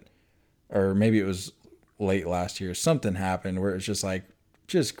about it, or maybe it was late last year. Something happened where it's just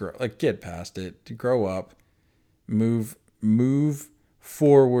grow, get past it, grow up, move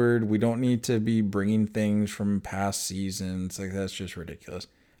forward. We don't need to be bringing things from past seasons. That's just ridiculous.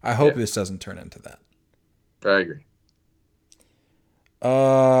 I hope this doesn't turn into that. I agree.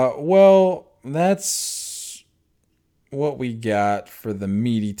 Well, that's what we got for the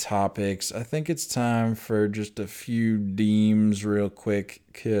meaty topics. I think it's time for just a few deems real quick,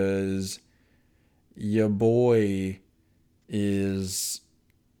 because your boy is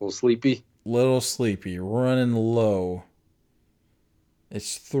a little sleepy, running low.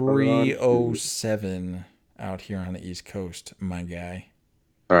 It's 3:07 out here on the East Coast, my guy.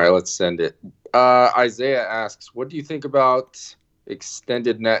 All right, let's send it. Isaiah asks, what do you think about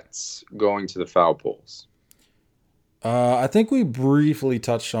extended nets going to the foul poles? I think we briefly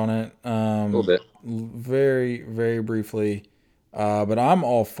touched on it. A little bit. Very, very briefly. But I'm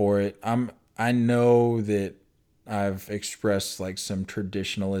all for it. I know that I've expressed some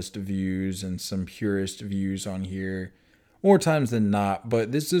traditionalist views and some purist views on here more times than not,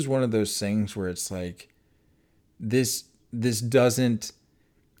 but this is one of those things where it's this doesn't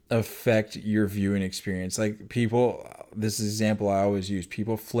affect your viewing experience. This is an example I always use.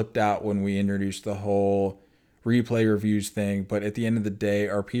 People flipped out when we introduced the whole replay reviews thing, but at the end of the day,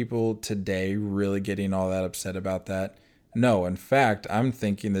 are people today really getting all that upset about that? No. In fact, I'm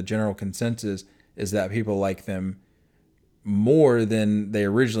thinking the general consensus is that people like them more than they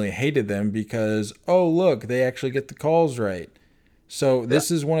originally hated them because, oh, look, they actually get the calls right. So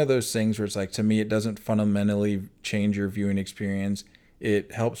this is one of those things where it's to me, it doesn't fundamentally change your viewing experience.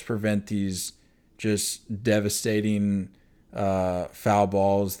 It helps prevent these just devastating foul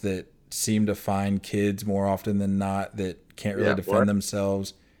balls that seem to find kids more often than not that can't really defend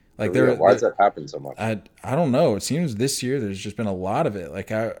themselves. Why does that happen so much? I don't know. It seems this year there's just been a lot of it.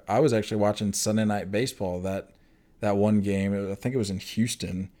 I was actually watching Sunday Night Baseball, that one game. I think it was in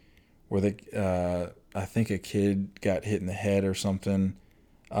Houston, where I think a kid got hit in the head or something.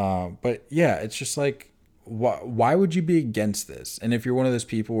 But yeah, it's just like, why would you be against this? And if you're one of those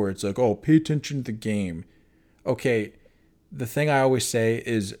people where it's like, oh, pay attention to the game. Okay, the thing I always say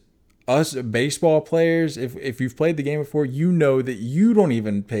is, us baseball players, if you've played the game before, you know that you don't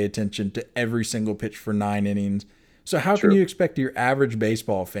even pay attention to every single pitch for 9 innings. So how can you expect your average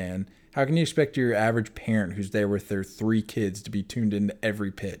baseball fan, how can you expect your average parent who's there with their 3 kids to be tuned into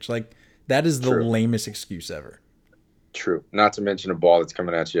every pitch? Like, that is the lamest excuse ever. True. Not to mention a ball that's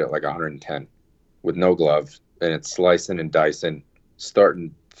coming at you at like 110 with no glove, and it's slicing and dicing,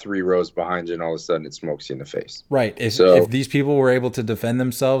 starting 3 rows behind you, and all of a sudden it smokes you in the face. Right. If these people were able to defend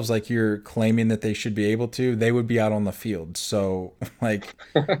themselves like you're claiming that they should be able to, they would be out on the field. So, like,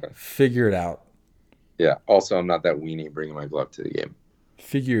 figure it out. Yeah. Also, I'm not that weenie bringing my glove to the game.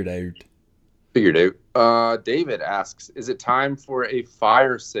 Figure it out. Figured out. David asks, is it time for a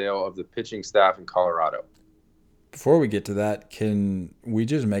fire sale of the pitching staff in Colorado? Before we get to that, can we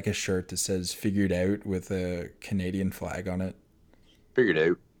just make a shirt that says "figured out" with a Canadian flag on it? Figured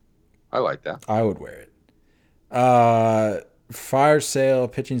out. I like that. I would wear it. Fire sale,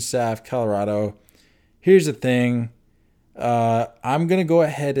 pitching staff, Colorado. Here's the thing. I'm going to go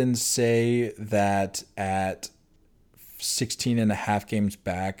ahead and say that at 16 and a half games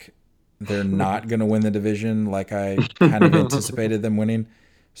back, they're not going to win the division like I kind of anticipated them winning.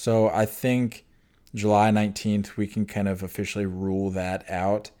 So I think July 19th, we can kind of officially rule that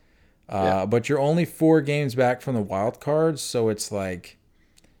out. But you're only 4 games back from the wild cards, so it's like,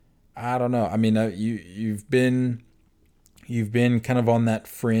 I don't know. I mean, you've been kind of on that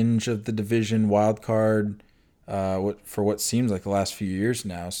fringe of the division wild card for what seems like the last few years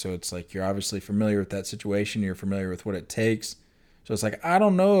now. So it's like you're obviously familiar with that situation. You're familiar with what it takes. So it's like, I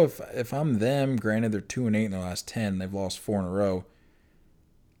don't know if I'm them. Granted, they're 2-8 in their last 10. They've lost 4 in a row.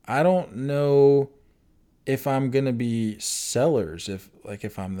 I don't know if I'm gonna be sellers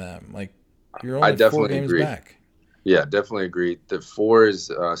if I'm them. Like, you're only 4 games back. Yeah, definitely agree. The 4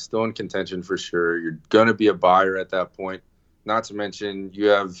 is still in contention for sure. You're gonna be a buyer at that point. Not to mention you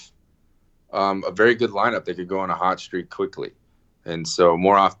have a very good lineup that could go on a hot streak quickly, and so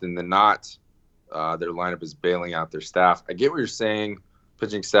more often than not, their lineup is bailing out their staff. I get what you're saying.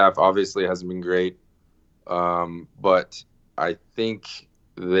 Pitching staff obviously hasn't been great, but I think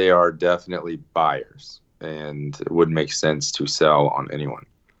they are definitely buyers, and it wouldn't make sense to sell on anyone.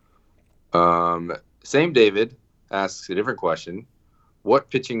 Same David asks a different question. What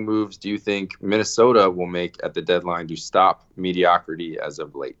pitching moves do you think Minnesota will make at the deadline to stop mediocrity as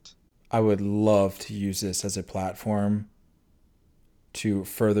of late? I would love to use this as a platform to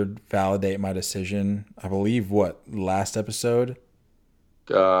further validate my decision. I believe, last episode?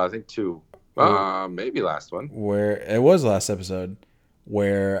 I think 2. Maybe last one. Where it was last episode,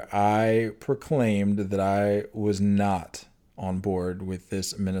 where I proclaimed that I was not on board with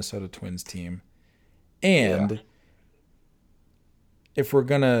this Minnesota Twins team. And if we're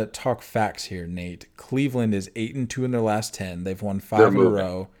going to talk facts here, Nate, Cleveland is 8-2 in their last 10. They've won 5 in a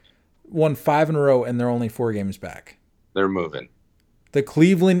row. Won 5 in a row, and they're only 4 games back. They're moving. The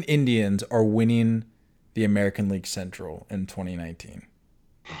Cleveland Indians are winning the American League Central in 2019.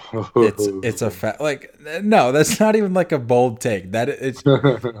 It's a fact. Like, no, that's not even like a bold take. That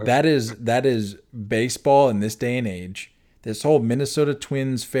is baseball in this day and age. This whole Minnesota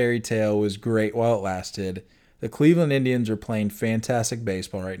Twins fairy tale was great while it lasted. The Cleveland Indians are playing fantastic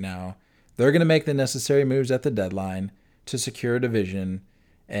baseball right now. They're going to make the necessary moves at the deadline to secure a division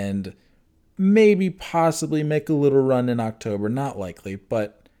and maybe possibly make a little run in October. Not likely,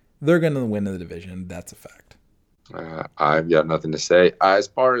 but they're going to win the division. That's a fact. I've got nothing to say. As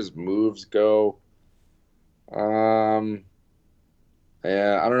far as moves go, I don't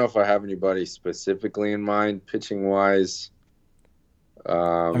know if I have anybody specifically in mind pitching wise.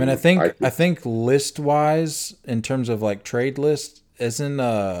 I think list wise, in terms of like trade list,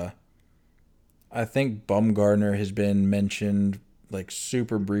 I think Bumgarner has been mentioned like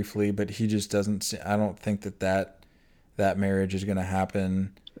super briefly, but he just doesn't. I don't think that marriage is going to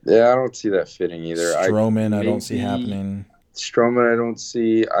happen. Yeah, I don't see that fitting either. Stroman, I don't see happening. Stroman, I don't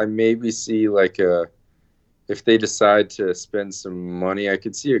see. I maybe see like if they decide to spend some money, I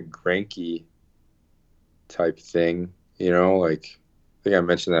could see a Greinke type thing. You know, like I think I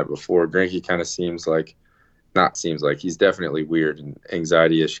mentioned that before. Greinke kind of he's definitely weird and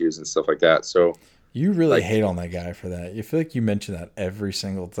anxiety issues and stuff like that. So you really hate on that guy for that. You feel like you mention that every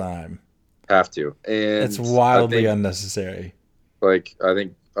single time. Have to, and it's wildly unnecessary. Like I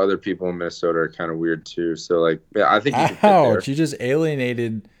think other people in Minnesota are kind of weird too. So like, yeah, I think you can you just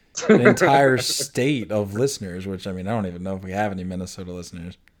alienated an entire state of listeners. Which I mean, I don't even know if we have any Minnesota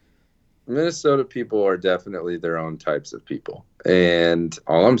listeners. Minnesota people are definitely their own types of people. And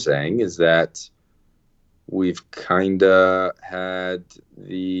all I'm saying is that we've kind of had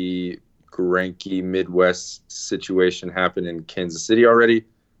the Greinke Midwest situation happen in Kansas City already.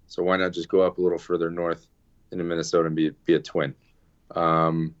 So why not just go up a little further north into Minnesota and be a Twin?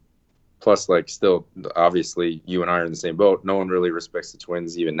 Plus, like, still, obviously, you and I are in the same boat. No one really respects the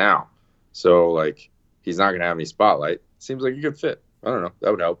Twins even now. So, like, he's not going to have any spotlight. Seems like a good fit. I don't know.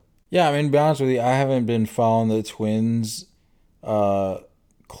 That would help. Yeah, I mean, to be honest with you, I haven't been following the Twins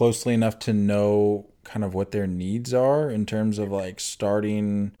closely enough to know kind of what their needs are in terms of, like,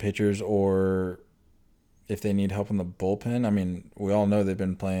 starting pitchers or if they need help in the bullpen. I mean, we all know they've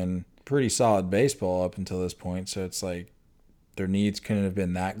been playing pretty solid baseball up until this point, so it's like their needs couldn't have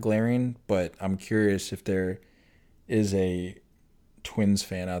been that glaring, but I'm curious if there is a Twins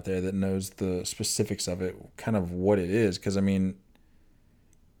fan out there that knows the specifics of it, kind of what it is, because, I mean,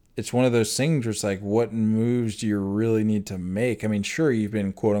 it's one of those things where it's like, what moves do you really need to make? I mean, sure, you've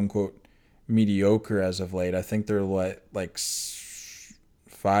been quote-unquote mediocre as of late. I think they're like 5-5,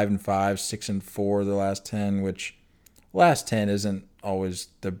 6-4 the last 10, which last 10 isn't always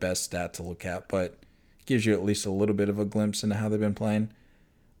the best stat to look at, but gives you at least a little bit of a glimpse into how they've been playing.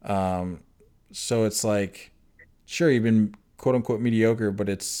 So it's like, sure, you've been quote-unquote mediocre, but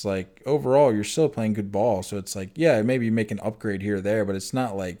it's like overall you're still playing good ball. So it's like, yeah, maybe you make an upgrade here or there, but it's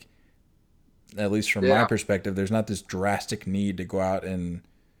not like, at least from my perspective, there's not this drastic need to go out and...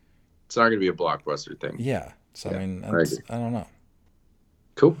 It's not going to be a blockbuster thing. Yeah. So, yeah, I mean, I don't know.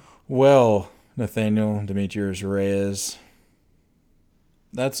 Cool. Well, Nathaniel Demetrius Reyes,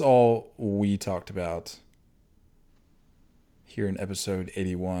 that's all we talked about here in episode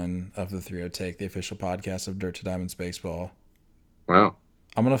 81 of the 3-0 Take, the official podcast of Dirt to Diamonds Baseball. Wow.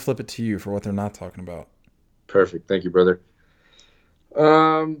 I'm going to flip it to you for what they're not talking about. Perfect. Thank you, brother.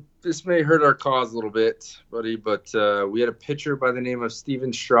 This may hurt our cause a little bit, buddy, but we had a pitcher by the name of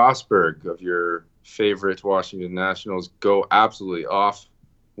Steven Strasburg of your favorite Washington Nationals go absolutely off.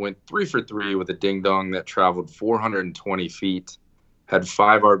 Went 3 for 3 with a ding-dong that traveled 420 feet. Had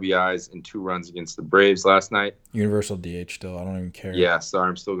 5 RBIs and 2 runs against the Braves last night. Universal DH still. I don't even care. Yeah, sorry.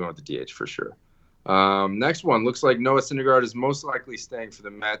 I'm still going with the DH for sure. Next one. Looks like Noah Syndergaard is most likely staying for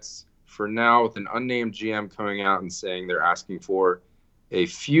the Mets for now, with an unnamed GM coming out and saying they're asking for a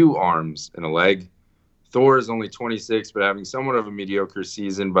few arms and a leg. Thor is only 26, but having somewhat of a mediocre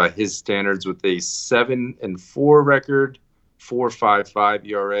season by his standards with a 7-4 record, 4.55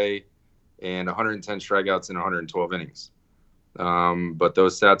 ERA, and 110 strikeouts in 112 innings. But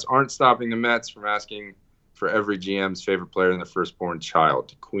those stats aren't stopping the Mets from asking for every GM's favorite player in their firstborn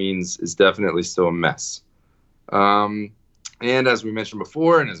child. Queens is definitely still a mess. And as we mentioned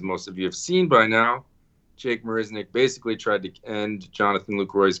before, and as most of you have seen by now, Jake Marisnick basically tried to end Jonathan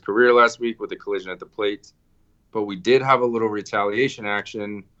Lucroy's career last week with a collision at the plate. But we did have a little retaliation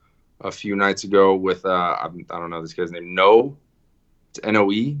action a few nights ago with, I don't know this guy's name, Noe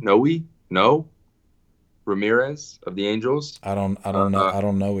Ramirez of the Angels. I don't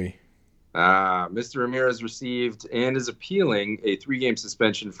know. Mr. Ramirez received and is appealing a 3-game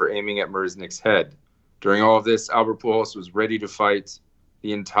suspension for aiming at Marisnick's head. During all of this, Albert Pujols was ready to fight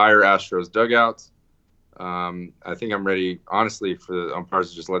the entire Astros dugout. I think I'm ready, honestly, for the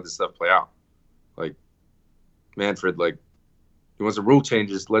umpires to just let this stuff play out. Like, Manfred, like, he wants a rule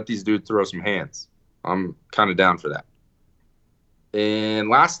changes, let these dudes throw some hands. I'm kind of down for that. And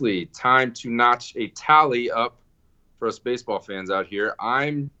lastly, time to notch a tally up for us baseball fans out here.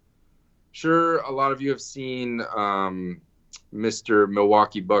 I'm sure a lot of you have seen Mr.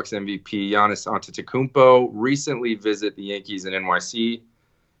 Milwaukee Bucks MVP Giannis Antetokounmpo recently visit the Yankees in NYC.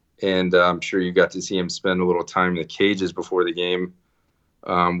 And I'm sure you got to see him spend a little time in the cages before the game.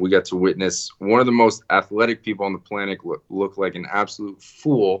 We got to witness one of the most athletic people on the planet look like an absolute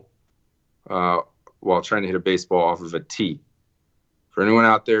fool while trying to hit a baseball off of a tee. For anyone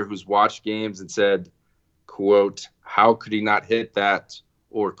out there who's watched games and said, quote, how could he not hit that?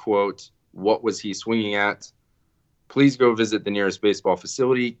 Or, quote, what was he swinging at? Please go visit the nearest baseball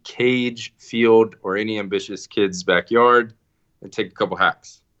facility, cage, field, or any ambitious kid's backyard and take a couple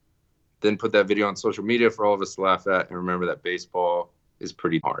hacks. Then put that video on social media for all of us to laugh at, and remember that baseball is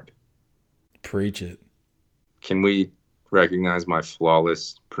pretty hard. Preach it. Can we recognize my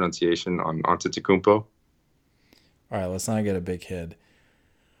flawless pronunciation on Antetokounmpo? All right, let's not get a big head.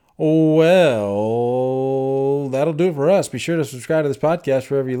 Well, that'll do it for us. Be sure to subscribe to this podcast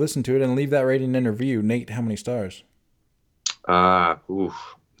wherever you listen to it and leave that rating and review. Nate, how many stars? Number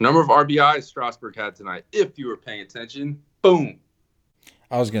of RBIs Strasburg had tonight, if you were paying attention. Boom.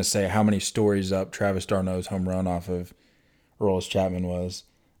 I was going to say how many stories up Travis d'Arnaud's home run off of Aroldis Chapman was.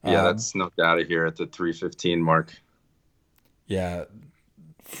 Yeah, that snuck out of here at the 3:15 mark. Yeah.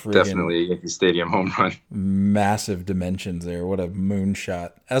 Definitely a Yankee Stadium home run. Massive dimensions there. What a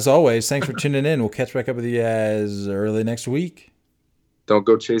moonshot. As always, thanks for tuning in. We'll catch back up with you as early next week. Don't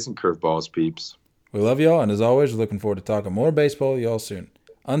go chasing curveballs, peeps. We love y'all, and as always, we're looking forward to talking more baseball with y'all soon.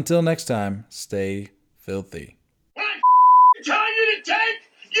 Until next time, stay filthy.